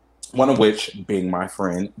 one of which being my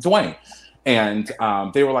friend Dwayne. And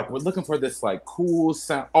they were like, we're looking for this like cool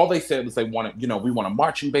sound. All they said was they wanted, we want a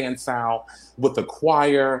marching band sound with a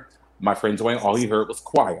choir. My friend Dwayne, all he heard was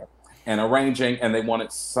choir and arranging, and they wanted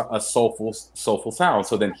a soulful sound.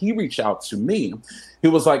 So then he reached out to me. He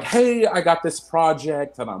was like, hey, I got this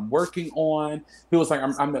project that I'm working on. He was like,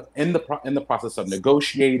 I'm in the process of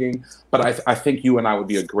negotiating, but I think you and I would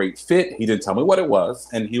be a great fit. He didn't tell me what it was.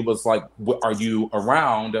 And he was like, are you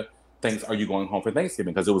around? Are you going home for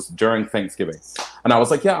Thanksgiving? Because it was during Thanksgiving. And I was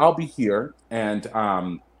like, yeah, I'll be here. And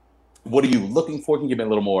what are you looking for? Can you give me a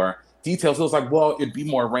little more details? It was like, well, it'd be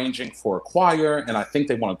more arranging for a choir. And I think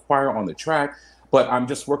they want a choir on the track. But I'm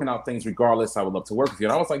just working out things regardless. I would love to work with you.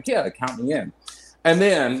 And I was like, yeah, count me in. And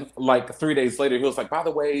then like 3 days later, he was like, by the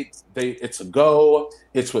way, it's a go.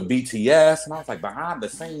 It's with BTS. And I was like, behind the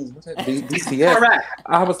scenes, what's that? BTS? Correct.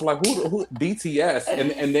 I was like, who BTS?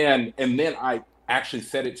 And then I actually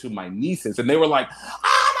said it to my nieces, and they were like,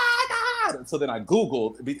 oh my God. So then I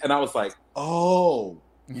Googled, and I was like, oh.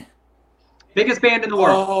 Biggest band in the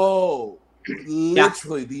world. Oh,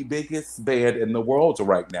 literally the biggest band in the world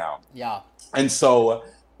right now. Yeah. And so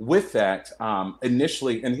with that,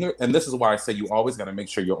 initially, and this is why I say you always got to make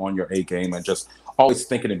sure you're on your A game and just always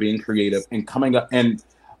thinking and being creative and coming up. And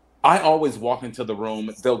I always walk into the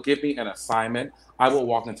room, they'll give me an assignment. I will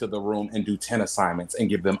walk into the room and do 10 assignments and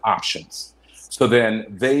give them options. So then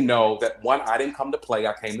they know that, one, I didn't come to play,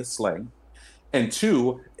 I came to slay. And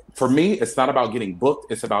two, for me, it's not about getting booked,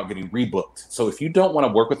 it's about getting rebooked. So if you don't want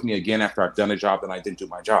to work with me again after I've done a job, then I didn't do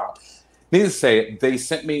my job. Needless to say, they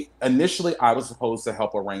sent me, initially I was supposed to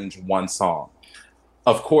help arrange one song.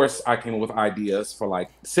 Of course, I came up with ideas for like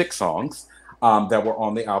 6 songs that were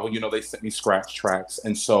on the album. They sent me scratch tracks.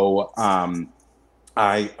 And so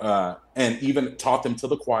I even taught them to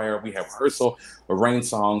the choir. We have rehearsal, arrange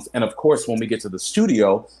songs. And of course, when we get to the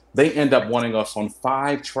studio, they end up wanting us on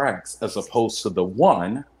 5 tracks as opposed to the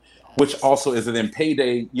 1, which also is an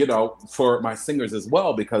payday, for my singers as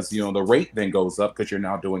well, because, the rate then goes up because you're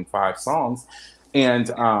now doing 5 songs. And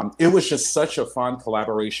it was just such a fun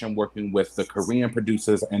collaboration working with the Korean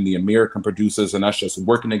producers and the American producers, and us just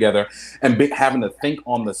working together and having to think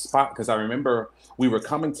on the spot. Because I remember we were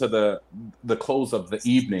coming to the close of the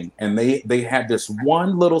evening, and they had this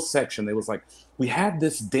one little section. They was like, we had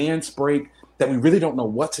this dance break that we really don't know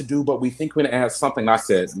what to do, but we think we're going to add something. And I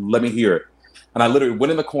said, let me hear it. And I literally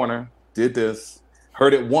went in the corner, did this,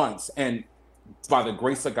 heard it once, and by the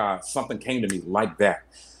grace of God, something came to me like that.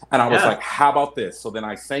 And I was like, how about this? So then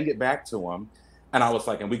I sang it back to them, and I was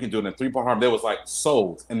like, and we can do it in 3-part harmony. They was like,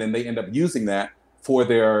 sold. And then they end up using that for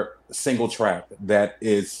their single track that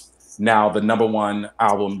is now the #1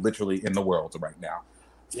 album literally in the world right now.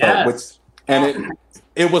 Yes.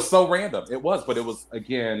 It was so random. It was, but it was,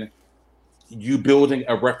 again, you building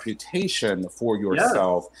a reputation for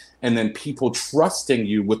yourself, and then people trusting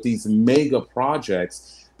you with these mega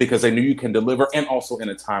projects because they knew you can deliver, and also in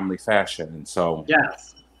a timely fashion. And so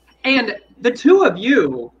yes. And the two of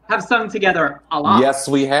you have sung together a lot. Yes,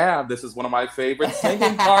 we have. This is one of my favorite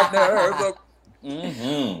singing partners.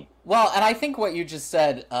 Mm-hmm. Well, and I think what you just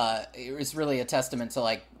said is really a testament to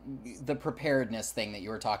like the preparedness thing that you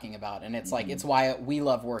were talking about. And it's like, it's why we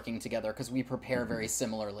love working together, because we prepare very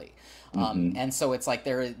similarly. And so it's like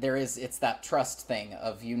it's that trust thing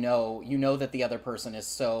of, you know that the other person is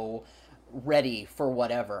so ready for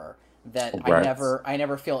whatever, that Right. I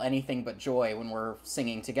never feel anything but joy when we're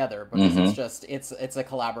singing together, because it's just it's a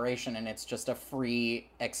collaboration, and it's just a free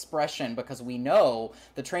expression, because we know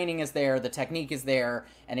the training is there, the technique is there,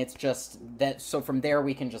 and it's just that. So from there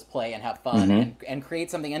we can just play and have fun and create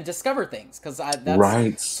something and discover things, because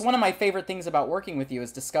that's one of my favorite things about working with you,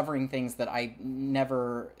 is discovering things that I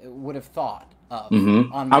never would have thought of.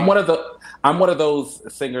 I'm one of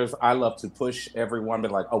those singers. I love to push everyone, but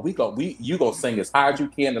like, oh, you go sing as high as you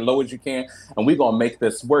can and low as you can, and we gonna make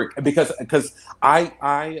this work, because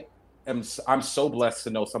I I'm so blessed to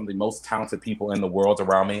know some of the most talented people in the world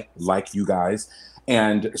around me, like you guys.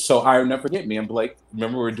 And so I'll never forget, me and Blake,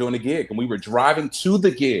 remember we were doing a gig and we were driving to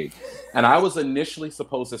the gig. And I was initially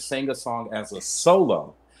supposed to sing a song as a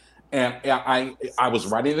solo. And I was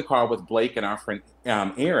riding in the car with Blake and our friend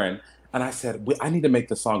Aaron. And I said, I need to make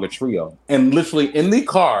the song a trio. And literally in the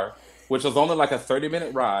car, which was only like a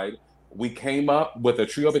 30-minute ride, we came up with a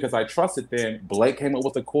trio because I trusted them. Blake came up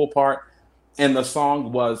with a cool part. And the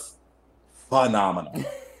song was phenomenal.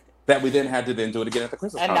 That we then had to then do it again at the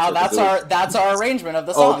Christmas concert. And now that's our arrangement of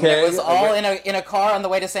the song. Okay, it was all in a car on the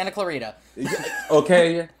way to Santa Clarita.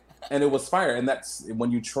 Okay, and it was fire. And that's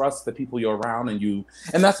when you trust the people you're around, and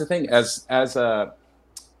that's the thing. As a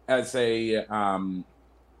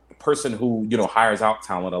person who hires out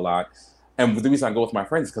talent a lot, and the reason I go with my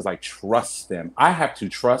friends is because I trust them. I have to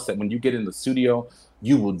trust that when you get in the studio,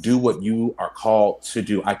 you will do what you are called to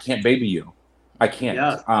do. I can't baby you. I can't.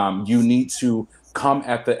 Yeah. You need to come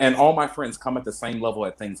and all my friends come at the same level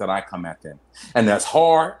at things that I come at them. And that's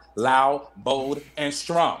hard, loud, bold, and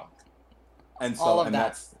strong. And so,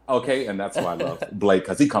 that's okay. And that's why I love Blake,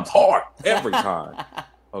 because he comes hard every time.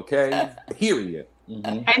 Okay. Period.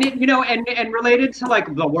 Mm-hmm. And related to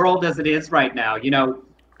like the world as it is right now,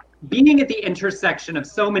 being at the intersection of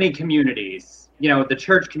so many communities, the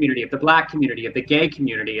church community, of the Black community, of the gay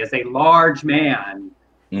community, as a large man,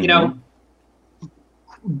 mm-hmm.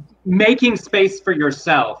 Making space for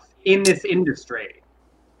yourself in this industry.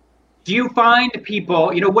 Do you find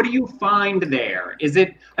people, what do you find there? Is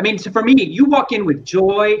it, for me, you walk in with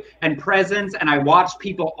joy and presence, and I watch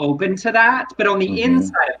people open to that. But on the mm-hmm.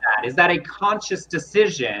 inside of that, is that a conscious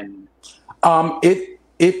decision?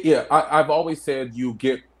 Yeah. I've always said you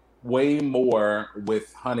get way more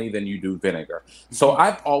with honey than you do vinegar. So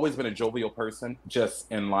I've always been a jovial person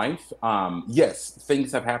just in life. Yes,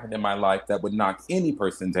 things have happened in my life that would knock any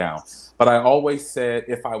person down. But I always said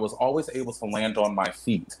if I was always able to land on my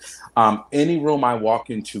feet, any room I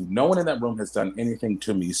walk into, no one in that room has done anything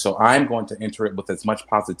to me. So I'm going to enter it with as much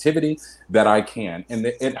positivity that I can. And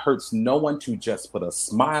it hurts no one to just put a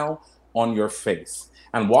smile on your face.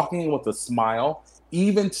 And walking in with a smile,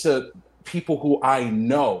 even to people who I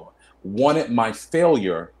know wanted my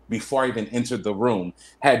failure before I even entered the room,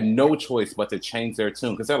 had no choice but to change their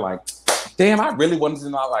tune, because they're like, damn, I really wanted to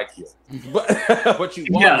not like you. But you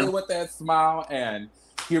walk in with that smile, and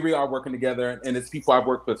here we are working together, and it's people I've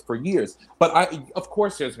worked with for years. But of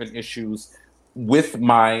course there's been issues with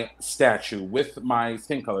my stature, with my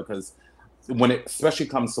skin color, because when it especially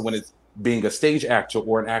comes to when it's being a stage actor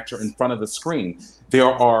or an actor in front of the screen,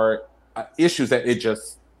 there are issues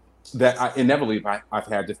that I inevitably I've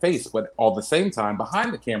had to face. But all the same time,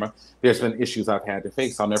 behind the camera, there's been issues I've had to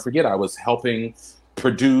face. I'll never forget, I was helping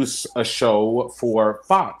produce a show for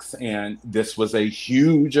Fox, and this was a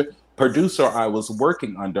huge producer I was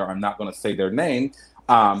working under. I'm not going to say their name.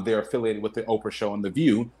 They're affiliated with the Oprah show and The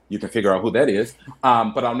View. You can figure out who that is.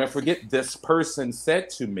 But I'll never forget, this person said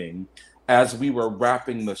to me, as we were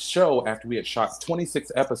wrapping the show, after we had shot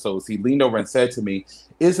 26 episodes, he leaned over and said to me,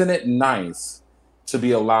 "Isn't it nice to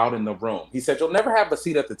be allowed in the room?" He said, "You'll never have a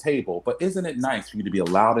seat at the table, but isn't it nice for you to be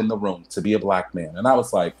allowed in the room, to be a Black man?" And I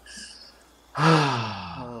was like,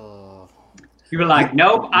 You were like,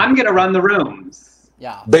 nope, I'm going to run the rooms.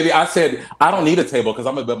 Yeah. Baby, I said, I don't need a table because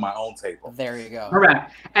I'm going to build my own table. There you go.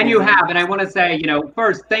 Correct. And you have. And I want to say,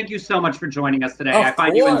 first, thank you so much for joining us today. I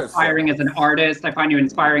find you inspiring as an artist. I find you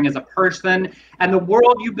inspiring as a person. And the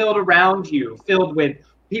world you build around you, filled with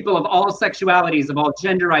people of all sexualities, of all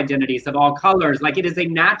gender identities, of all colors, like it is a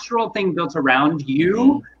natural thing built around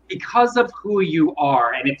you because of who you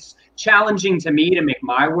are. And it's challenging to me to make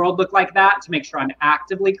my world look like that, to make sure I'm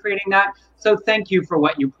actively creating that. So thank you for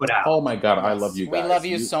what you put out. Oh my God, I love you guys. We love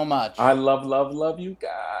you so much. I love you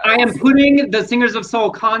guys. I am putting the Singers of Soul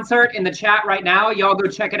concert in the chat right now. Y'all go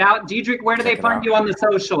check it out. DEDRICK, where do they find you on the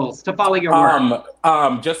socials to follow your work?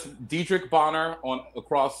 Just DEDRICK Bonner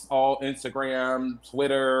across all Instagram,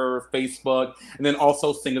 Twitter, Facebook, and then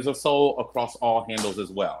also Singers of Soul across all handles as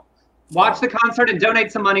well. Watch the concert and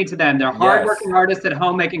donate some money to them. They're hardworking artists at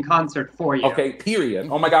home making concerts for you. Okay, period.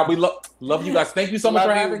 Oh my God, we love you guys. Thank you so much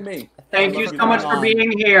for having me. Thank you so much for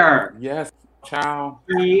being here. Yes, ciao.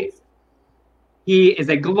 He is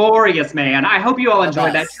a glorious man. I hope you all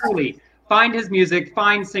enjoyed that, truly. Find his music,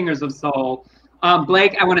 find Singers of Soul.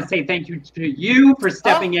 Blake, I want to say thank you to you for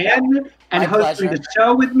stepping in and hosting the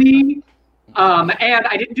show with me. And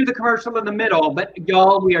I didn't do the commercial in the middle, but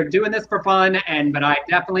y'all, we are doing this for fun. But I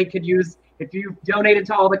definitely could use, if you donated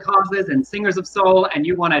to all the causes and Singers of Soul and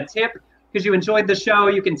you want a tip because you enjoyed the show.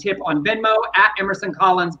 You can tip on Venmo at Emerson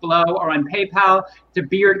Collins below or on PayPal to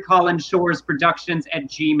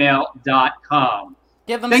beardcollinsshores@gmail.com.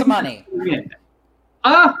 Give them some money.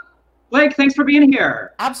 Blake, thanks for being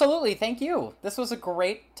here. Absolutely. Thank you. This was a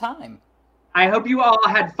great time. I hope you all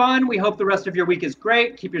had fun. We hope the rest of your week is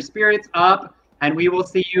great. Keep your spirits up, and we will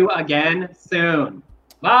see you again soon.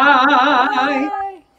 Bye. Bye.